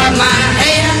me cut my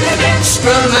hair,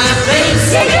 scrub my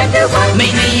face,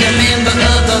 made me a member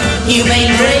of the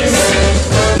humane race.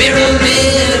 Mirror,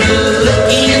 mirror, look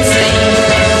and say,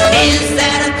 is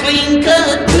that a clean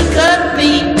cut, cut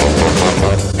me?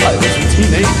 I was a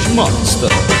teenage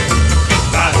monster.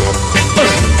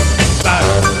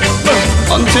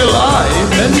 Until I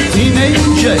met a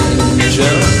teenage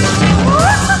angel.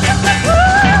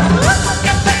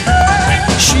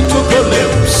 She took her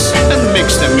lips and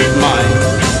mixed them with mine,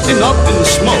 and up in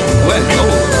smoke went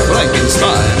old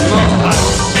Frankenstein.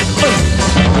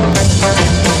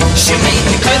 She made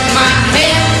me cut my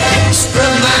hair,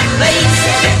 scrub my face,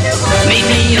 made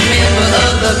me a member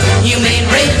of the humane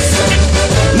race.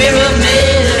 Mirror,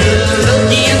 mirror,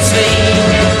 look and say,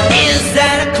 is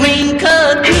that a clean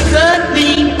cut, cut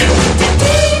me?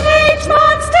 Teenage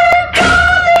monster,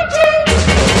 Golly Gee.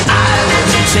 I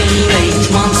was a teenage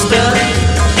monster.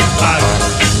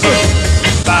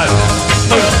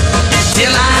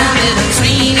 Till I met a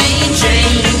teenage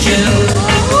angel.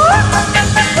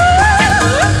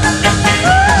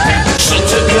 She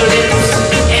took her lips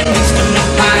and mixed them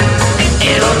with mine,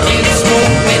 and up in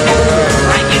smoke went old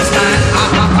Frankenstein.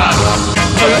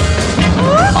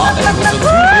 I was a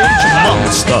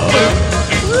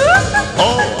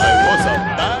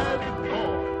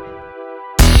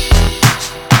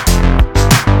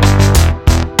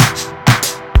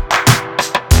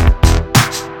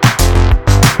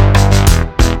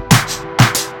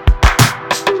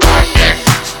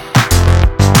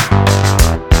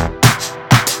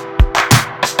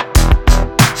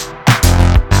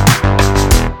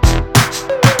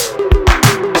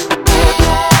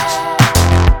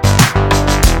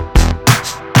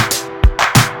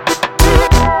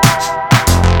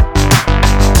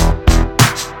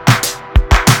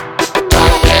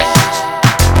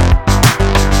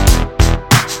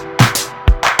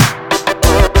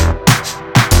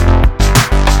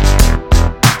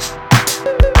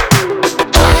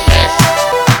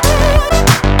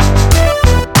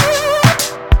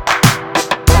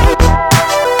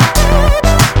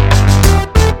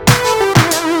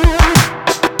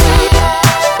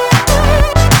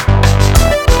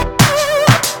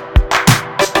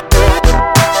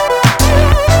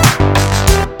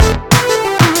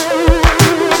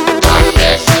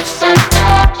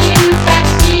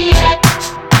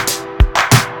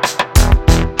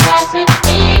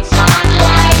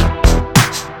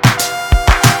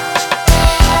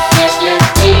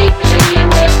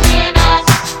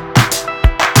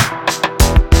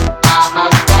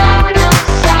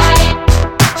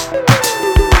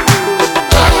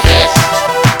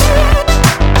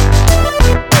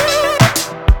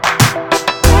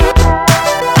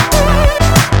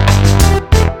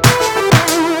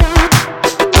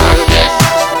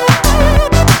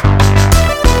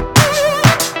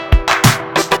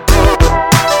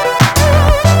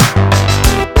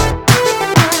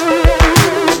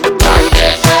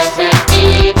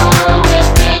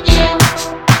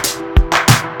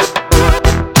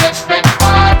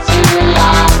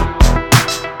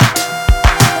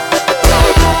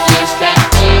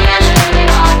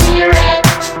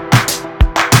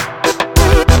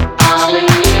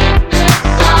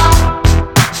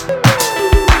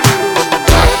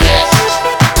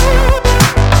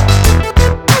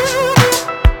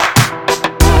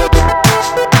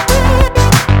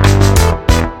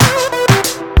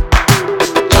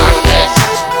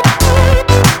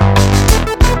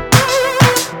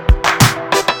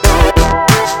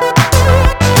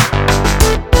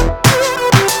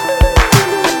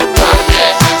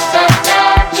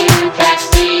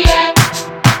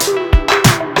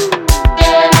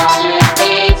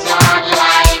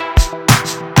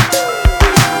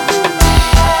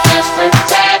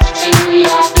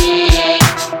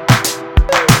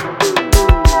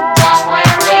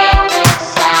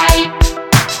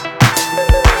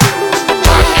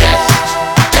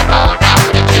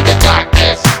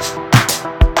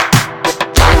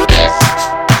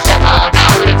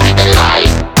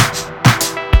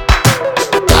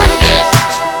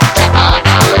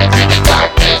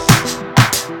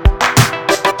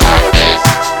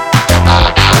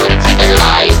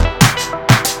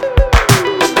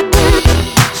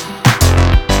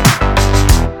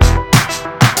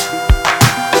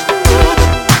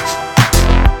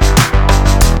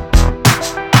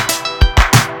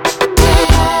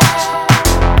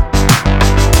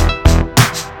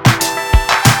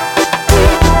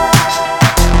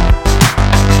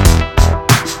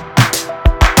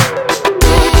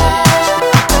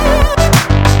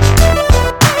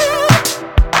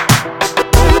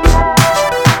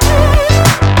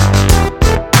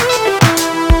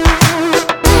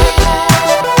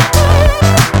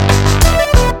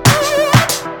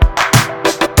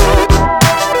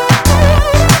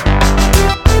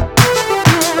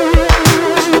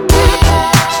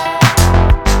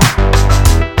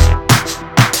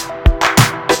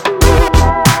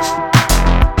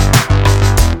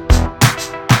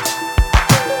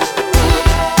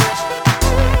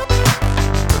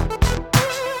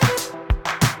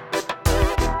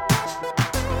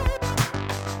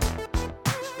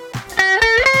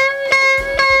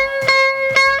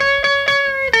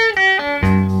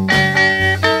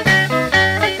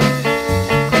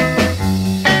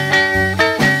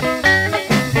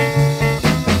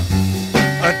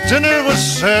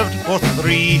served for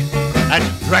 3 at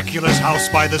Dracula's house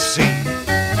by the sea.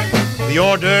 The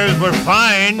orders were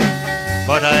fine,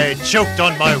 but I choked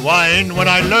on my wine when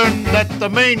I learned that the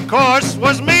main course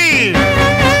was me.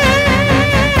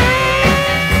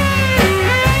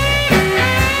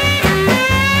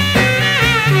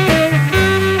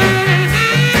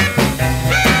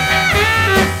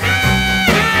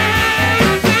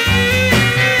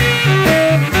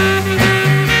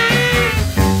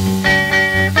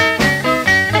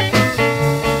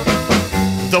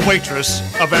 The waitress,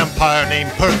 a vampire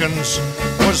named Perkins,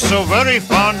 was so very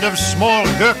fond of small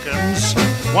gherkins.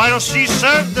 While she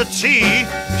served the tea,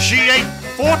 she ate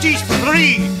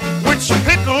 43, which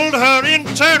pickled her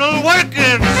internal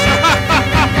workings.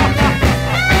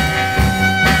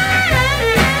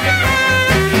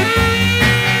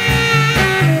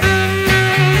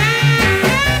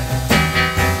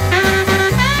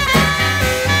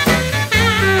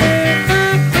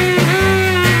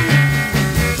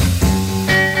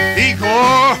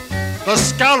 The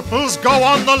scalpels go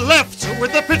on the left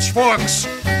with the pitchforks.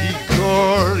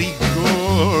 Igor,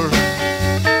 Igor.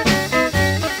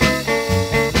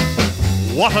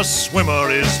 What a swimmer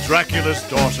is Dracula's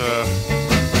daughter,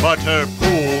 but her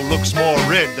pool looks more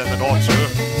red than it ought to.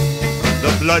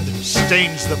 The blood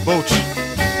stains the boat,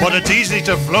 but it's easy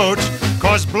to float,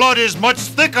 'cause blood is much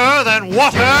thicker than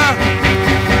water.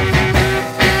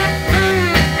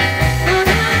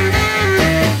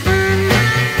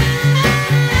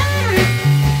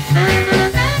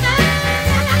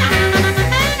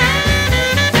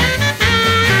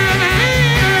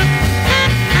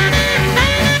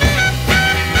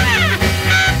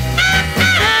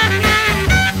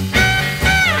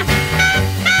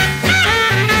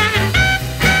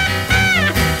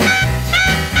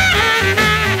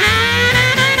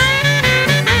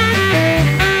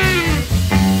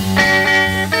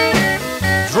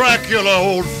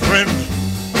 Old friend,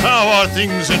 how are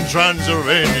things in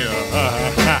Transylvania?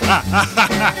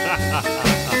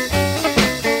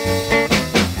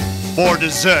 For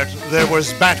dessert, there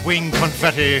was batwing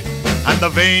confetti and the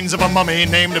veins of a mummy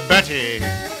named Betty.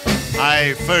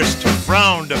 I first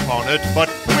frowned upon it, but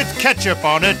with ketchup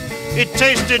on it, it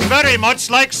tasted very much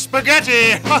like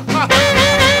spaghetti.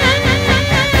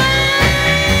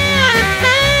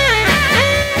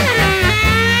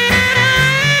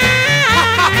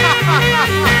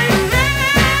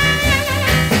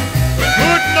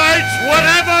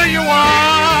 Whatever you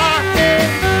are.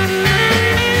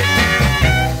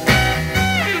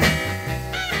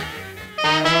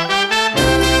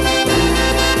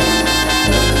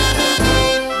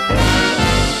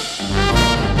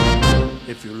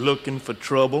 If you're looking for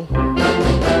trouble,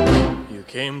 you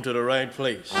came to the right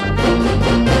place.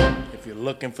 If you're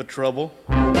looking for trouble,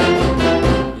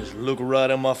 just look right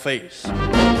in my face.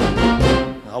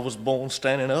 I was born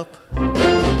standing up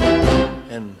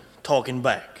and talking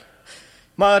back.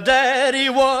 My daddy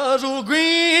was a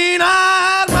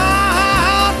green-eyed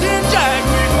mountain jack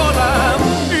because I'm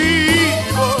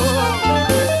evil.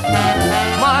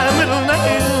 My middle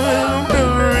name is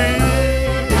Billy.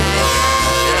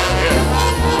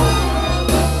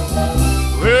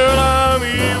 Well, I'm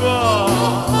evil,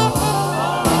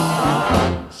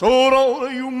 so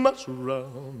don't you mess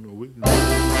around with me.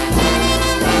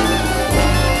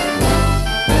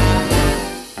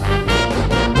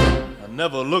 I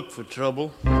never looked for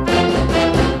trouble,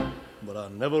 but I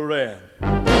never ran.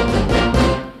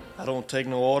 I don't take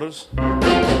no orders,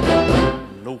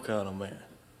 no kind of man.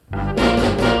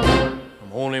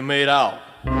 I'm only made out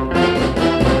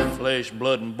of flesh,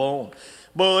 blood, and bone.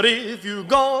 But if you're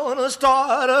gonna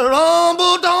start a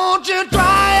rumble, don't you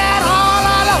try it all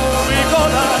alone,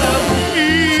 because I'm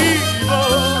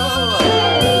evil.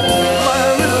 My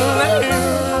little name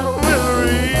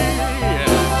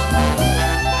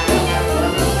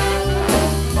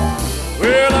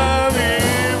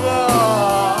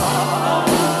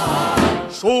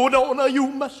so don't you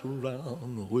mess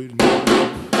around with me.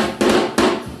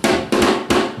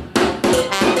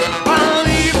 I'm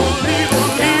evil, evil,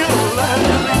 evil as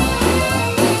you be.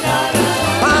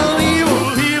 I'm evil,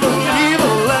 evil,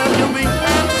 evil as you be.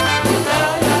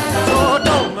 So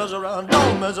don't mess around,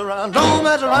 don't mess around, don't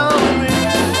mess around with me.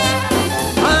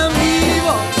 I'm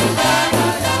evil,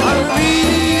 I'm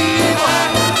evil,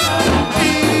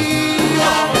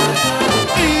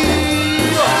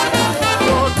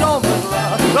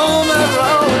 don't mess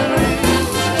around with me.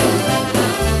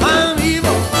 I'm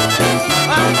evil.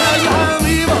 I tell you I'm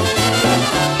evil.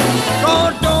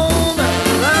 Don't mess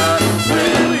around with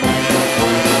me.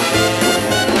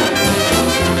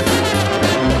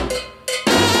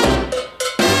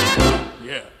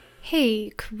 Yeah. Hey,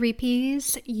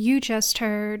 creepies, you just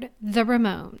heard The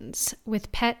Ramones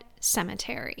with Pet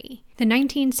Cemetery. The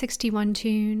 1961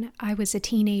 tune, I Was a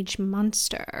Teenage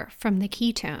Monster from the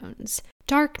Ketones.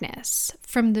 Darkness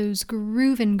from those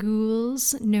groovin'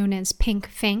 ghouls known as Pink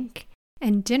Fink.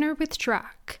 And Dinner with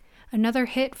Drac, another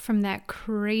hit from that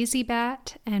crazy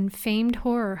bat and famed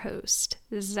horror host,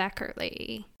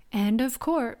 Zachary. And of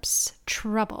course,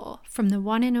 Trouble from the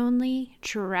one and only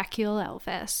Dracula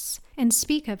Elvis. And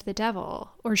speak of the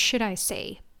devil, or should I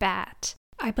say, bat,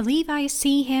 I believe I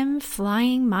see him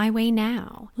flying my way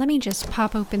now. Let me just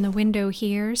pop open the window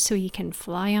here so he can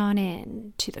fly on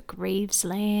in to the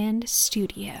Gravesland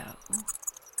studio.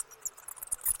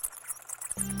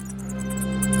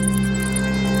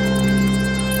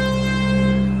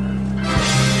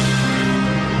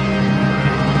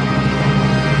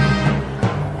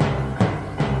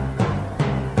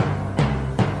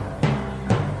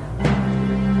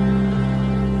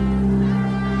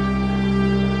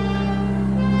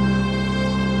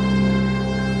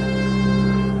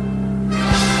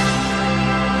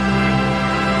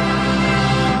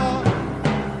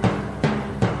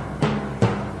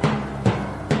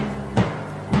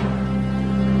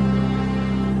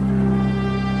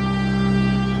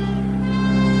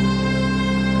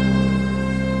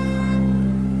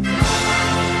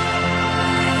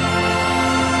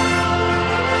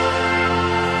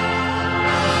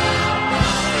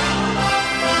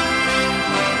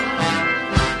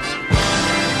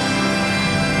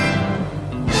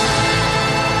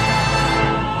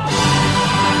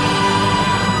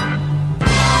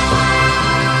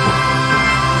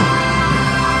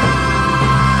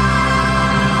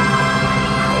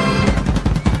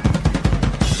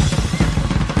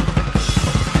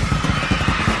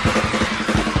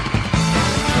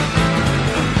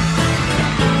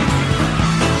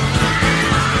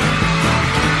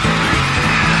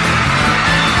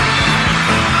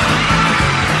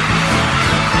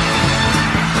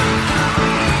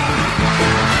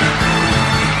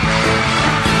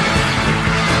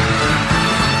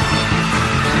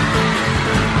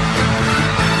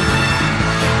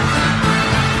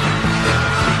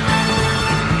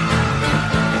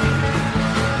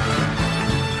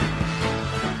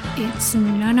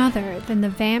 Than the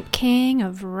vamp king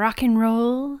of rock and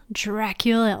roll,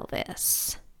 Dracula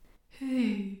Elvis.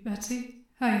 Hey, Betsy.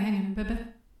 How you hanging, baby?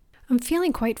 I'm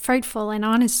feeling quite frightful and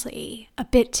honestly a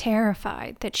bit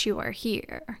terrified that you are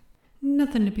here.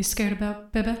 Nothing to be scared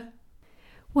about, baby.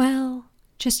 Well,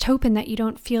 just hoping that you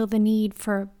don't feel the need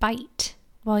for a bite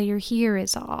while you're here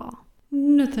is all.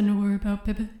 Nothing to worry about,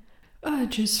 baby. I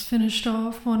just finished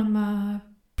off one of my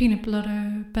peanut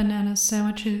butter banana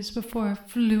sandwiches before I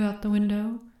flew out the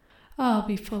window. I'll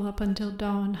be full up until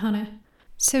dawn, honey.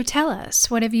 So tell us,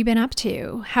 what have you been up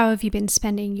to? How have you been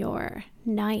spending your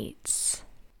nights?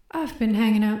 I've been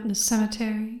hanging out in the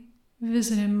cemetery,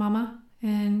 visiting Mama,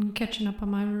 and catching up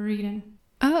on my reading.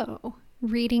 Oh,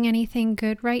 reading anything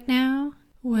good right now?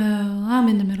 Well, I'm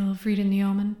in the middle of reading The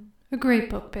Omen. A great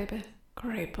book, baby.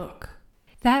 Great book.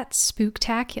 That's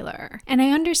spooktacular. And I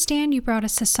understand you brought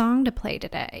us a song to play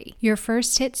today. Your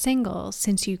first hit single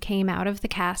since you came out of the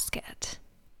casket.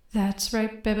 That's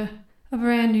right, baby. A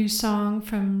brand new song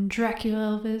from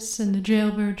Dracula Elvis and the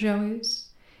Jailbird Joeys.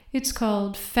 It's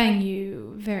called Fang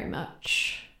You Very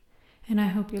Much. And I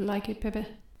hope you like it, baby.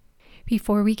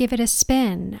 Before we give it a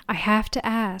spin, I have to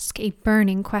ask a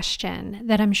burning question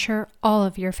that I'm sure all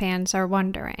of your fans are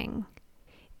wondering.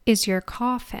 Is your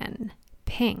coffin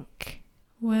pink?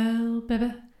 Well,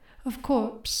 baby, of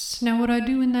course. Now what I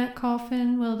do in that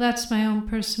coffin, well, that's my own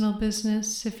personal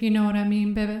business, if you know what I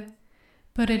mean, baby.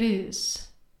 But it is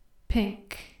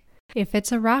pink. If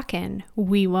it's a rockin',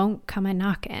 we won't come a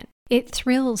knockin'. It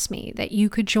thrills me that you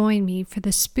could join me for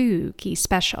the spooky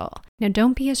special. Now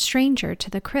don't be a stranger to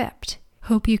the crypt.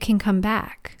 Hope you can come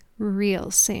back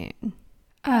real soon.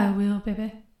 I will,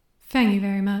 baby. Thank you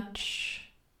very much.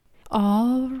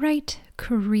 All right,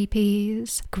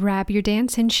 creepies. Grab your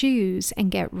dancing shoes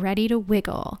and get ready to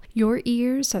wiggle. Your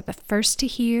ears are the first to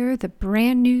hear the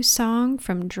brand new song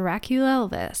from Dracula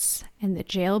Elvis and the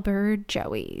Jailbird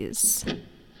Joeys.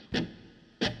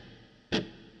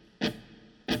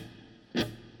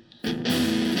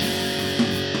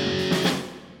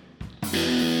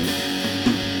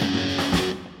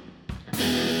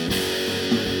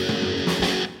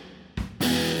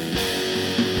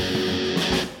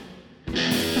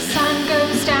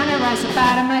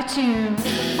 Out of my tomb, in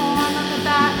the form of a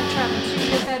bat, I travel to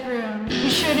your bedroom. You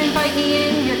should invite me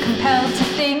in, you're compelled to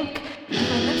think.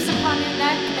 My lips upon your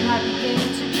neck, and I begin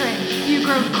to drink. You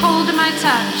grow cold to my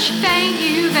touch, thank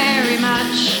you very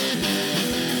much.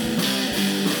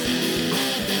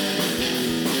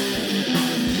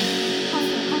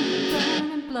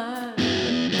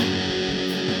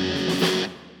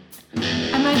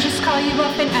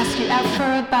 out for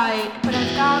a bite, but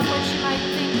I've got what you might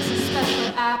think is a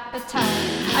special appetite.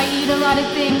 I eat a lot of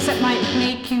things that might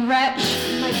make you retch.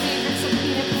 My favorite's a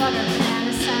peanut butter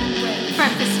banana sandwich.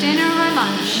 Breakfast, dinner, or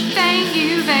lunch. Thank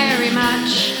you very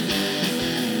much.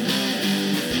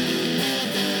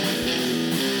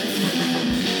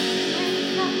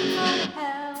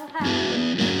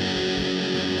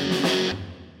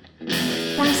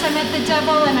 Once I met the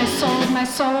devil and I sold my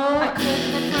soul. I could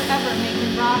live forever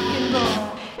making rock and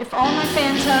roll. If all my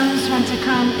phantoms want to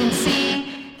come and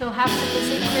see, they'll have to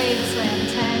visit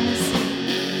Graceland,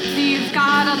 Tennessee. You've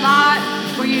got a lot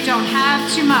or you don't have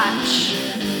too much.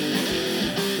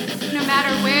 No matter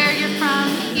where you're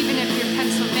from, even if you're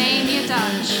Pennsylvania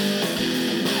Dutch.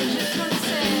 I just want to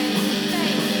say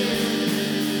thank you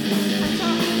for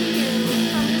talking to you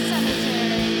from the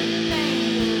cemetery.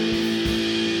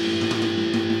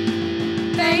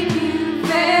 Thank you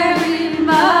very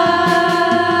much.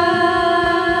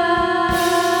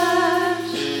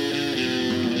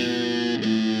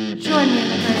 Join me in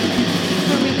the grave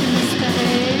where we can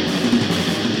misbehave.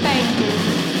 Thank you.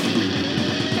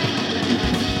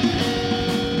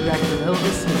 Director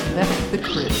Elvis has left the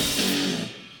crib.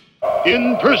 In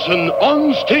person,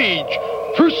 on stage,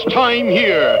 first time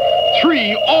here,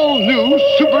 3 all-new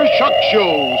Super Shock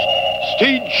shows.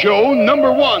 Stage show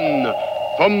number 1.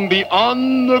 From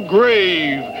beyond the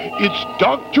grave, it's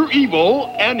Dr. Evil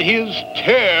and his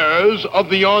Tears of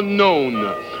the Unknown.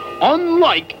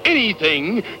 Unlike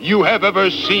anything you have ever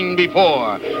seen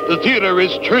before, the theater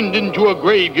is turned into a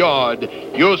graveyard.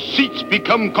 Your seats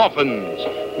become coffins.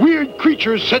 Weird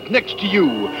creatures sit next to you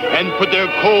and put their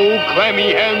cold,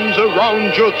 clammy hands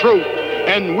around your throat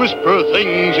and whisper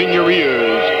things in your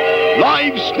ears.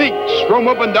 Live snakes roam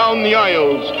up and down the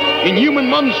aisles. Inhuman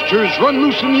monsters run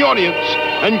loose in the audience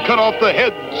and cut off the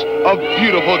heads of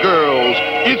beautiful girls.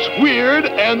 It's weird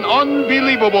and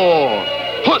unbelievable.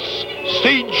 Plus,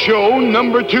 stage show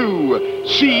number 2.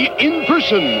 See in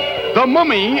person The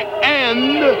Mummy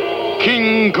and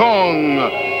King Kong.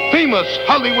 Famous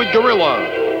Hollywood gorilla.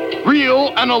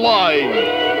 Real and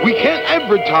alive. We can't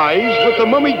advertise what the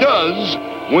Mummy does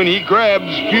when he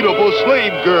grabs beautiful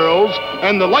slave girls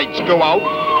and the lights go out.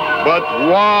 But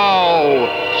wow,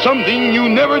 something you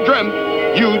never dreamt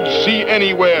you'd see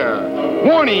anywhere.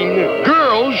 Warning,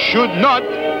 girls should not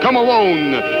come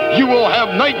alone. You will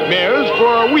have nightmares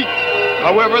for a week.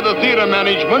 However, the theater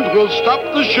management will stop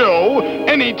the show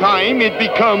anytime it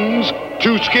becomes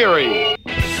too scary.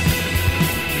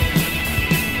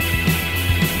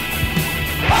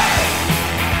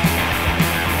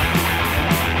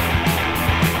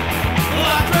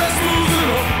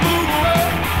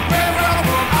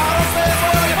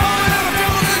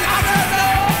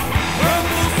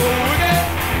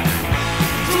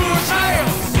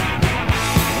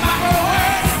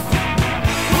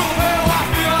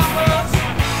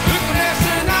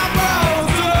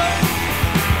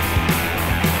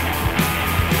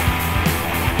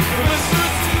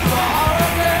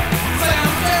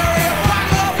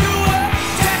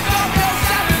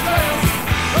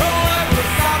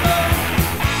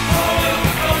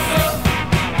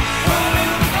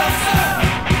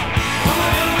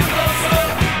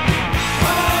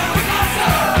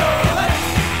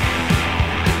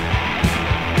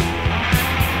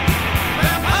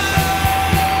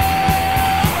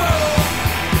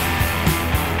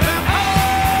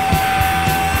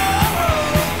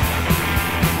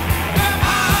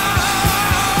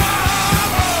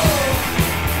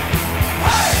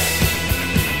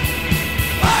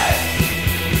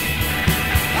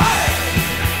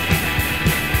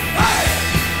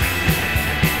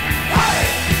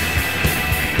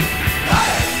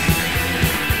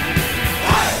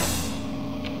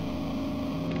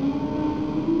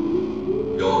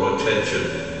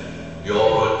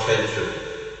 Your attention.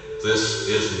 This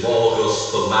is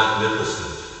Morgus the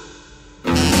Magnificent.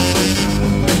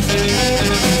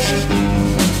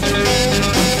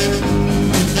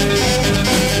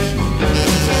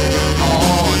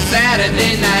 On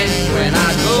Saturday night when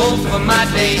I go for my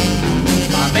date,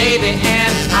 my baby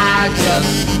and I just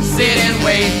sit and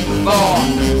wait for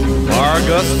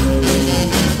Morgus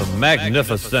the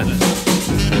Magnificent.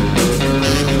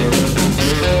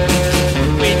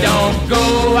 We don't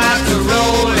go out to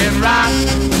roll and rock.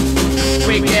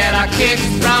 We get our kicks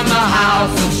from the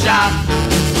house of shop.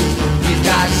 He's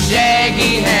got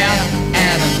shaggy hair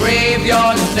and a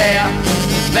graveyard stare.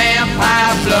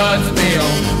 Vampire blood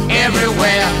spilled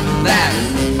everywhere. That's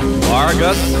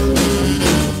Morgus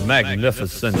the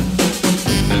Magnificent.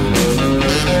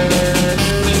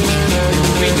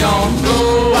 We don't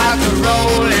go out to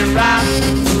roll and rock.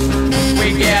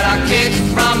 We get our kicks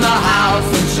from the house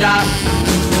of shop.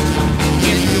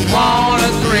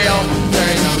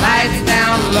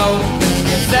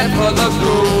 except for the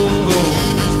ghoul who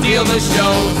steal the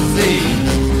show. See,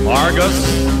 Argus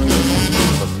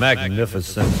the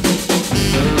Magnificent.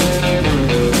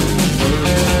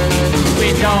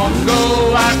 we don't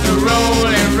go out to roll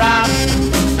and rock.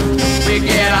 We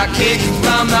get our kicks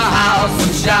from the house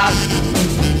and shop.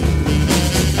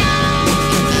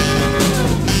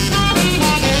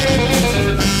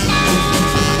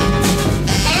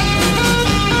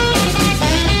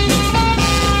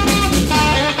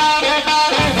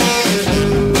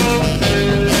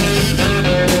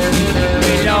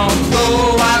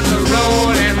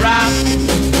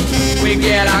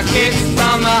 Get our kicks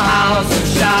from the house and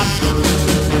shop.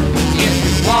 If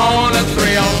you want a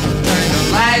thrill, turn the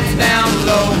lights down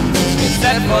low.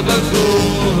 Except for the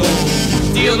ghoul who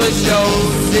steal the show.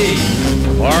 See,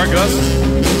 Argus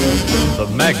the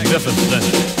Magnificent.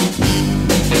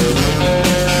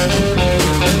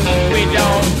 we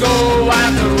don't go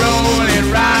out to roll and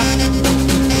rock.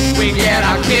 We get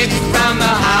our kicks from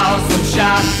the house and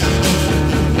shop.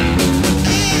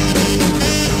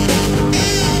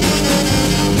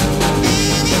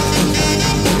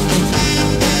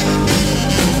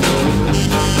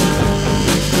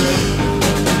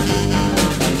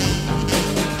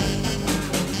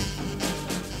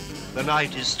 The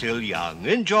night is still young.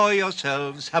 Enjoy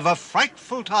yourselves. Have a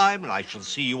frightful time, and I shall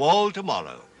see you all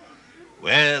tomorrow.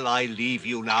 Well, I leave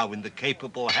you now in the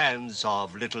capable hands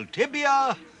of little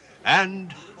Tibia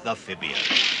and the Fibia.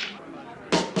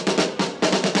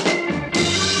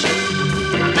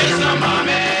 Mr.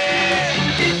 Mommy!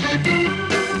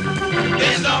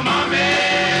 Mr. Mommy!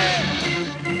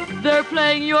 They're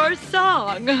playing your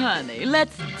song, honey.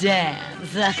 Let's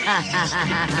dance.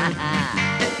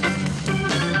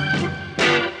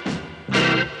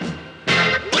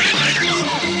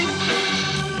 Mr.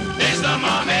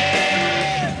 Mommy!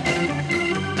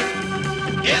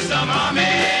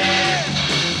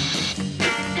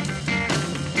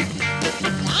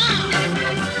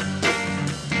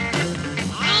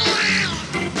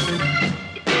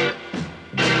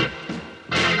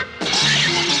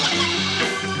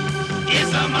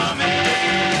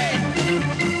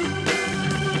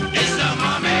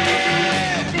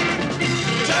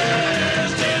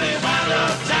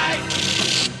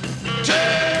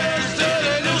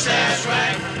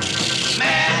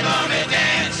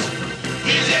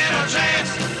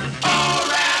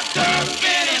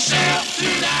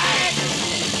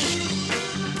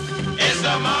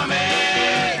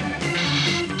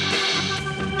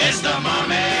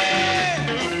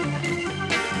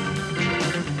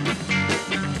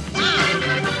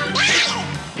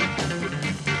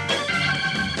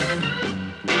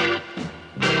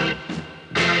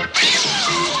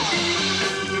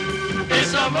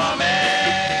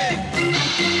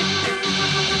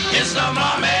 Mr.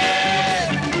 Mommy!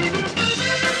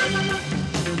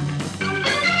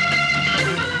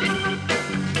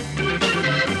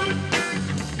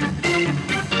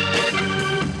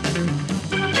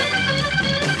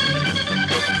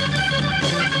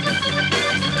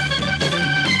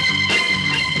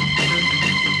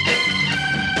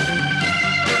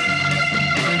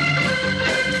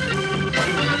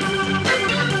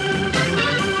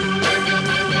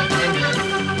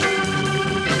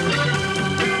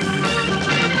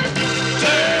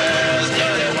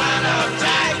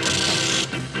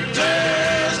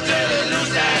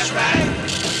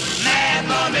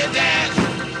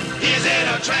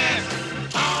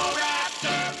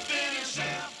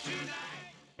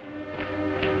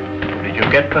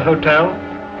 Get the hotel?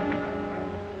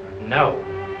 No.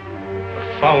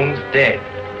 The phone's dead.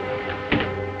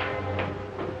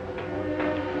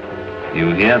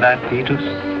 You hear that, Petrus?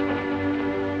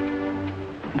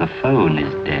 The phone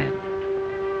is dead.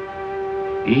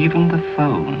 Even the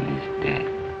phone is dead.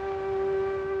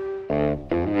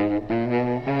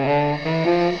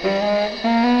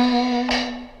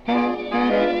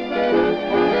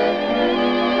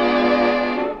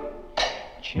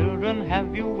 Children,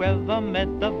 have you ever met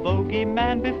the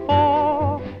bogeyman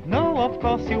before? No, of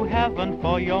course you haven't,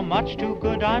 for you're much too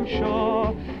good, I'm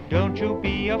sure. Don't you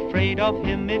be afraid of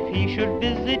him if he should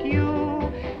visit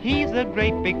you. He's a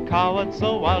great big coward,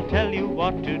 so I'll tell you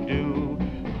what to do.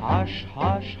 Hush,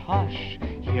 hush, hush,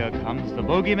 here comes the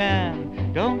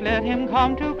bogeyman. Don't let him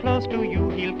come too close to you,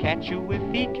 he'll catch you if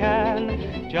he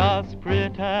can. Just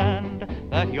pretend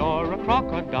that you're a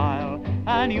crocodile,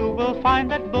 and you will find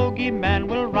that bogeyman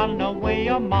will run away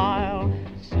a mile.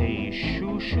 Say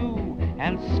shoo shoo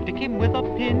and stick him with a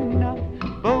pin.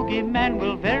 Bogeyman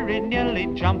will very nearly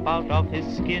jump out of his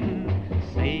skin.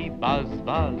 Say buzz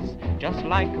buzz, just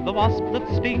like the wasp that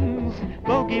stings.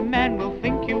 Bogeyman will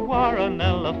think you are an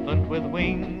elephant with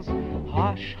wings.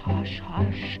 Hush, hush,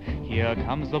 hush, here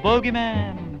comes the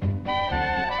bogeyman.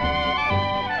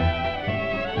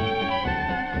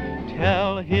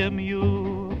 Tell him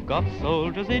you've got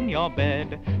soldiers in your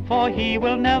bed, for he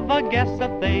will never guess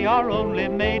that they are only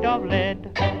made of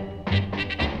lead.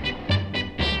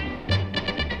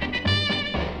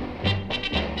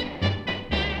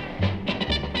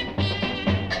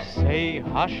 Say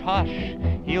hush, hush,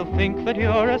 he'll think that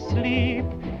you're asleep.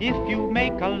 If you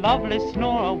make a lovely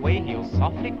snore, away he'll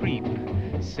softly creep.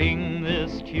 Sing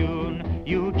this tune,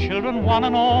 you children one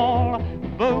and all.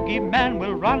 Bogeyman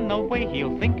will run away,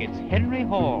 he'll think it's Henry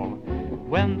Hall.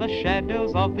 When the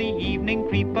shadows of the evening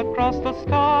creep across the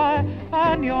sky,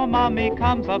 and your mommy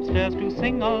comes upstairs to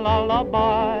sing a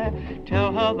lullaby,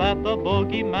 tell her that the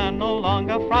bogeyman no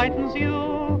longer frightens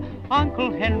you.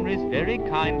 Uncle Henry's very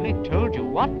kindly told you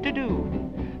what to do.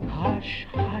 Hush,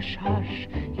 hush, hush,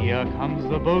 here comes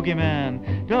the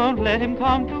bogeyman. Don't let him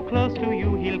come too close to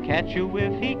you, he'll catch you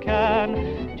if he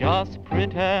can. Just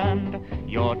pretend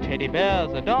your teddy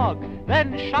bear's a dog,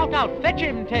 then shout out, fetch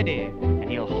him, Teddy, and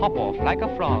he'll hop off like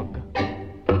a frog.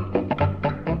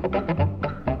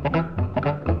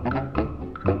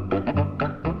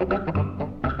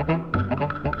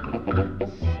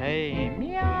 Say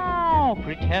meow,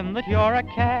 pretend that you're a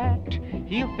cat.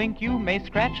 He'll think you may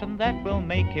scratch and that will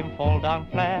make him fall down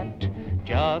flat.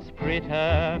 Just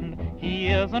pretend he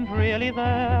isn't really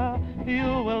there.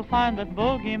 You will find that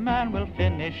bogeyman will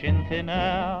finish in thin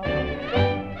air.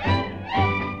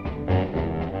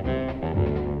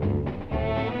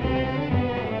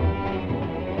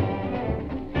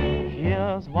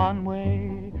 Here's one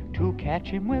way to catch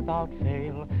him without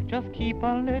fail. Just keep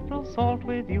a little salt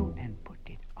with you and put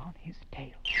it on his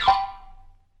tail.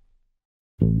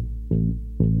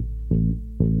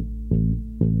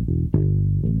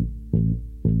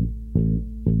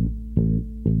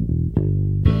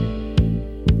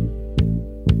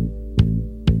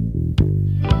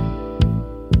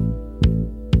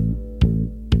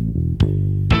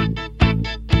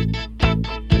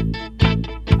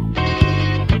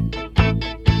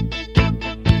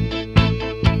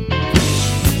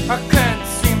 I can't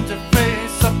seem to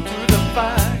face up to the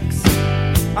facts.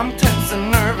 I'm tense and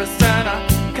nervous and I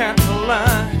can't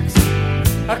relax.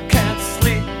 I can't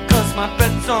sleep 'cause my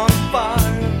bed's on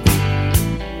fire.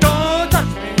 Don't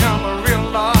touch me, I'm a real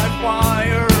live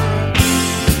wire.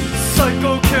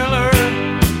 Psycho killer,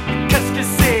 qu'est-ce que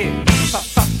c'est? Fa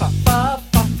fa fa fa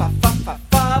fa fa fa fa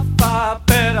fa fa.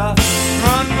 Better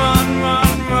run, run,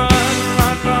 run, run,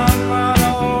 run, run, run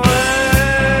away.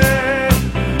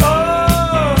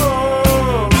 Oh,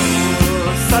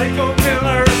 psycho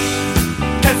killer,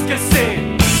 qu'est-ce que c'est?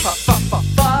 Fa fa fa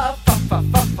fa fa fa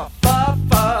fa fa fa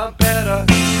fa. Better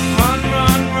run,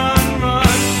 run, run, run,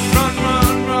 run,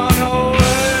 run, run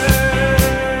away.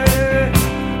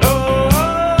 Oh,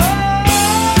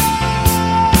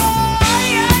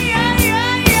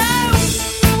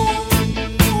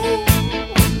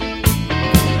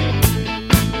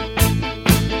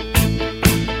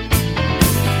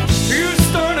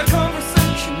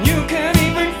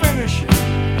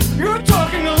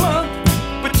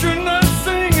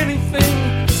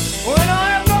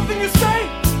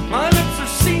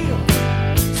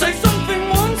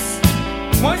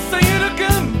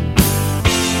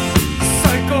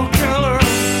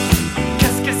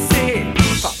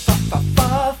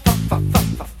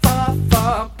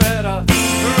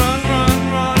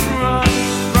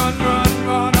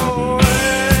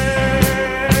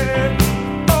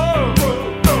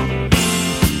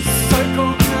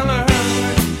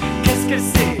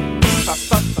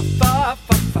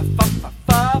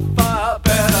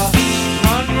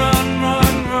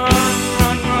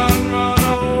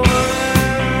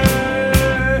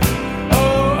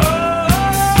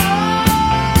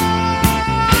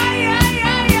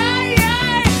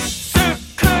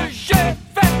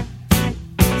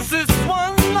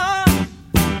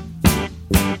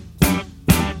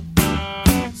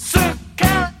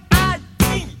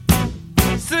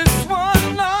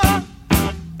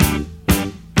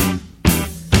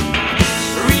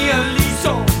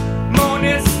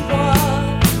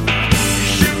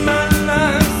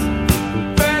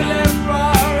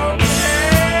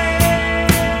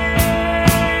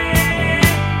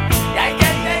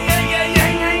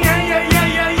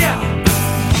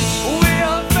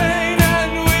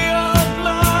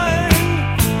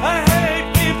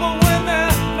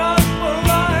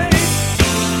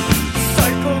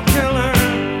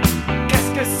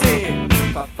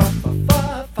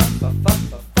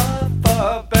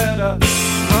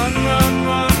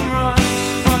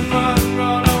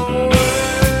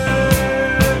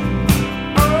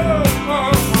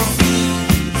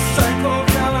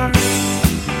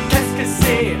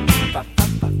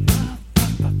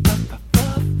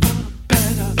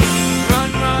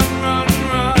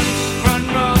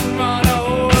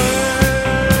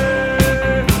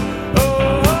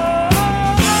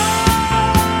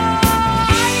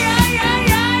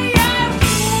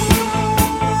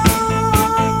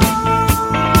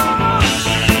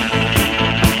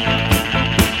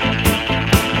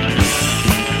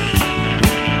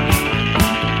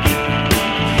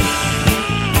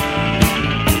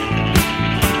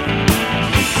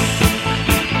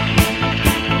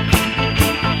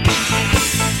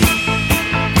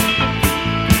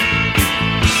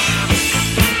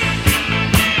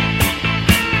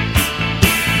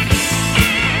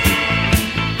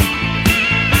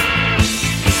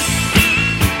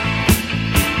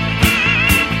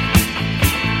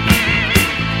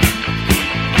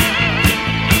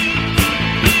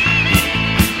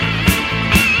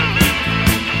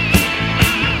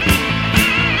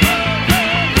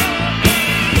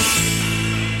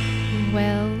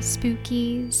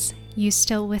 Spookies, you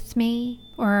still with me?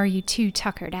 Or are you too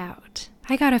tuckered out?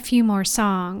 I got a few more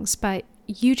songs, but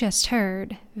you just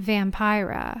heard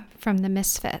Vampira from the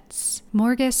Misfits.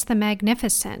 Morgus the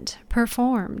Magnificent,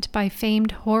 performed by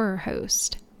famed horror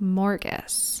host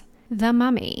Morgus. The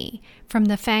Mummy from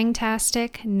the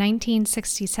fantastic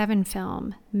 1967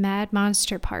 film Mad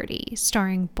Monster Party,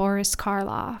 starring Boris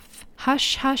Karloff.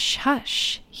 Hush, Hush,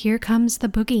 Hush, Here Comes the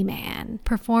Boogeyman,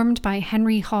 performed by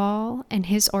Henry Hall and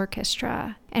his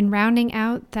orchestra. And rounding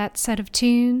out that set of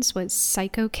tunes was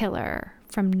Psycho Killer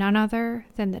from none other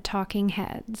than the Talking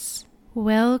Heads.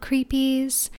 Well,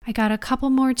 creepies, I got a couple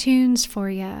more tunes for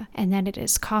you, and then it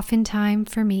is coffin time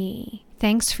for me.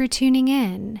 Thanks for tuning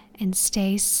in, and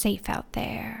stay safe out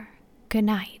there. Good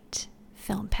night,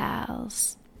 film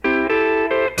pals.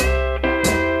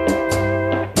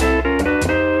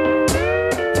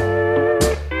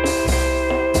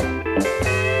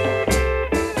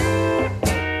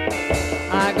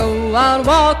 I go out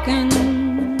walking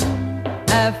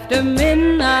after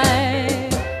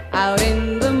midnight, out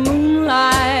in the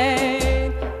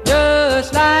moonlight,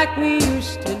 just like we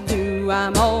used to do.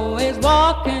 I'm always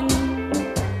walking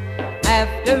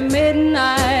after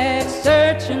midnight,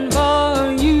 searching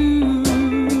for you.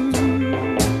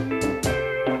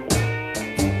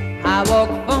 I walk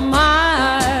for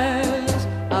miles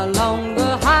along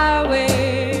the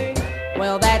highway.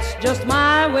 Well, that's just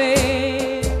my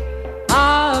way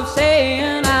of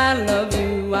saying I love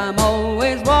you. I'm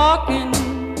always walking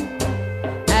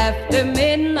after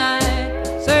midnight,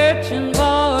 searching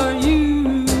for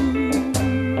you.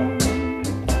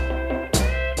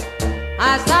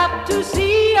 I stopped to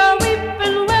see a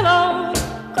weeping willow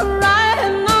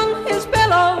crying on his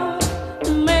pillow.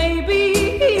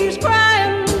 Maybe he's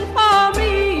crying for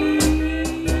me.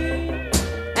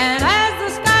 And as the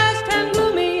skies turn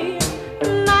gloomy,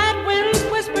 night winds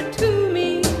whisper to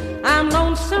me, I'm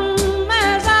lonesome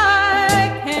as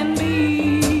I can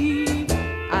be.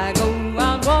 I go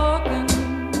out walking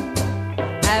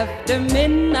after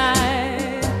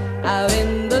midnight, out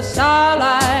in the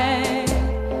starlight,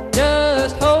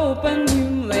 just hoping you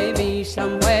may be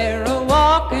somewhere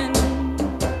a-walking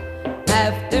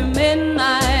after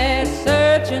midnight,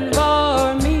 searching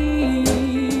for me.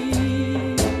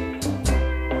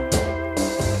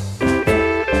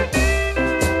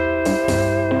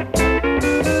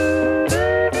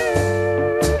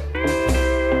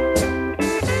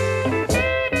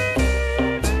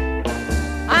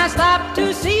 I stopped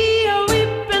to see a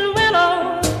weeping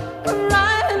willow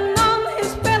crying on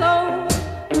his pillow.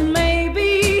 Maybe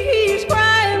he's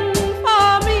crying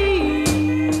for me.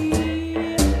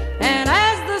 And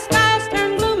as the skies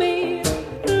turn gloomy,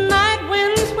 night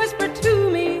winds whisper to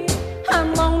me,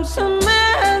 I'm lonesome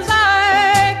as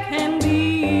I can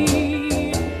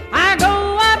be. I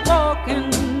go out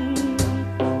walking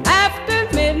after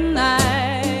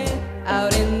midnight,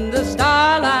 out in the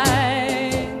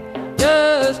starlight,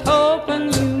 just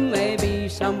hoping you may be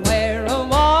somewhere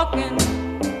a-walking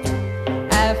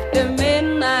after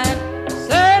midnight,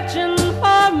 searching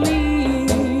for me.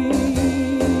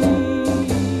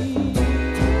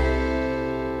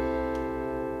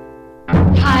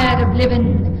 Tired of living,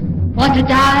 want to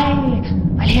die?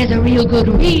 Well, here's a real good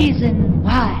reason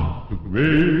why.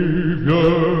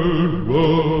 Graveyard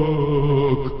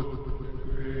walk.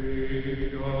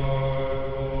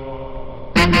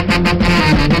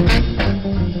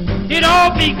 It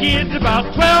all begins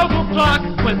about 12 o'clock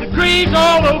when the graves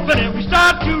all open and we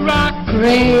start to rock.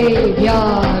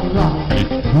 Graveyard rock.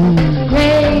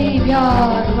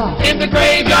 Graveyard rock. In the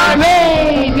graveyard.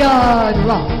 Graveyard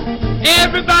rock.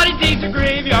 Everybody digs a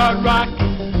graveyard rock.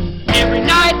 Every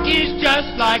night is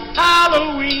just like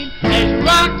Halloween as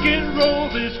rock and roll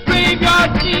this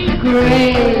graveyard scene.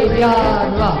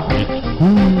 Graveyard rock.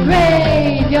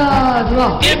 Graveyard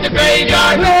rock. In the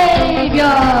graveyard.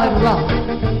 Graveyard rock.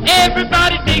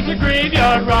 Everybody digs a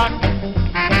graveyard rock.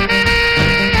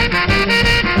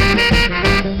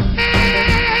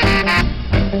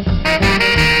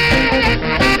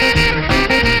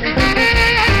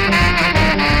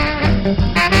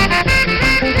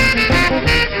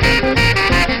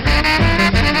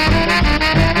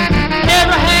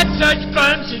 Never had such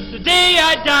fun since the day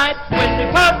I died, when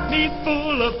they pumped me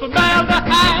full of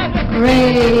formaldehyde.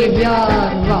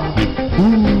 Graveyard rock.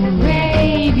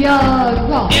 Graveyard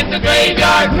rock. In the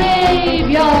graveyard.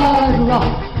 Graveyard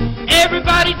rock.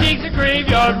 Everybody digs a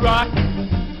graveyard rock.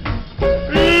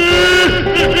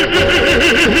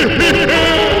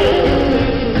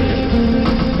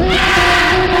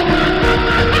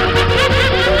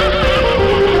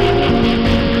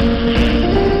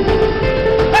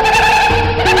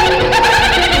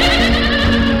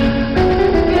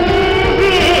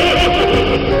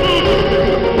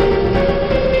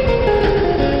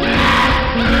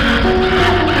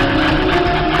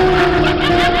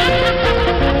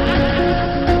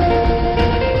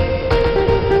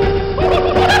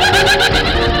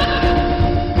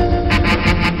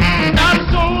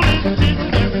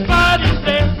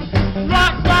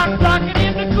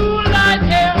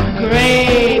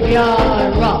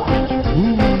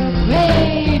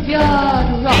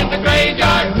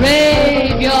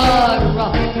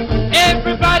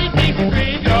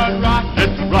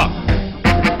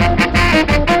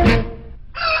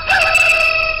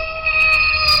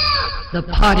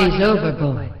 party's over,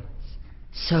 boys.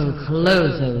 So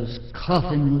close those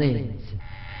coffin lids.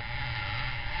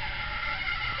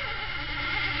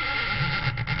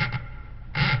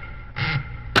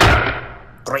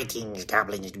 Greetings,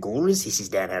 goblins and ghouls. This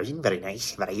is Danhausen. Very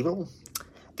nice, very evil.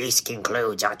 This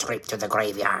concludes our trip to the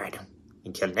graveyard.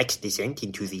 Until next descent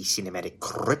into the cinematic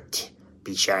crypt,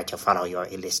 be sure to follow your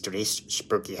illustrious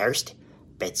spooky host,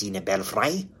 Betsina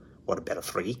Belfry, or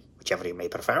Belfry, whichever you may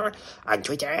prefer, on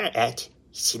Twitter at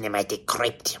Cinematic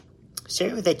Crypt,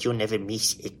 so that you'll never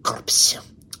miss a corpse.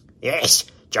 Yes,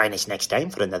 join us next time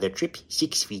for another trip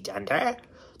 6 feet under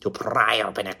to pry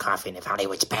open a coffin of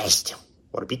Hollywood's past,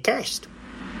 or be cursed.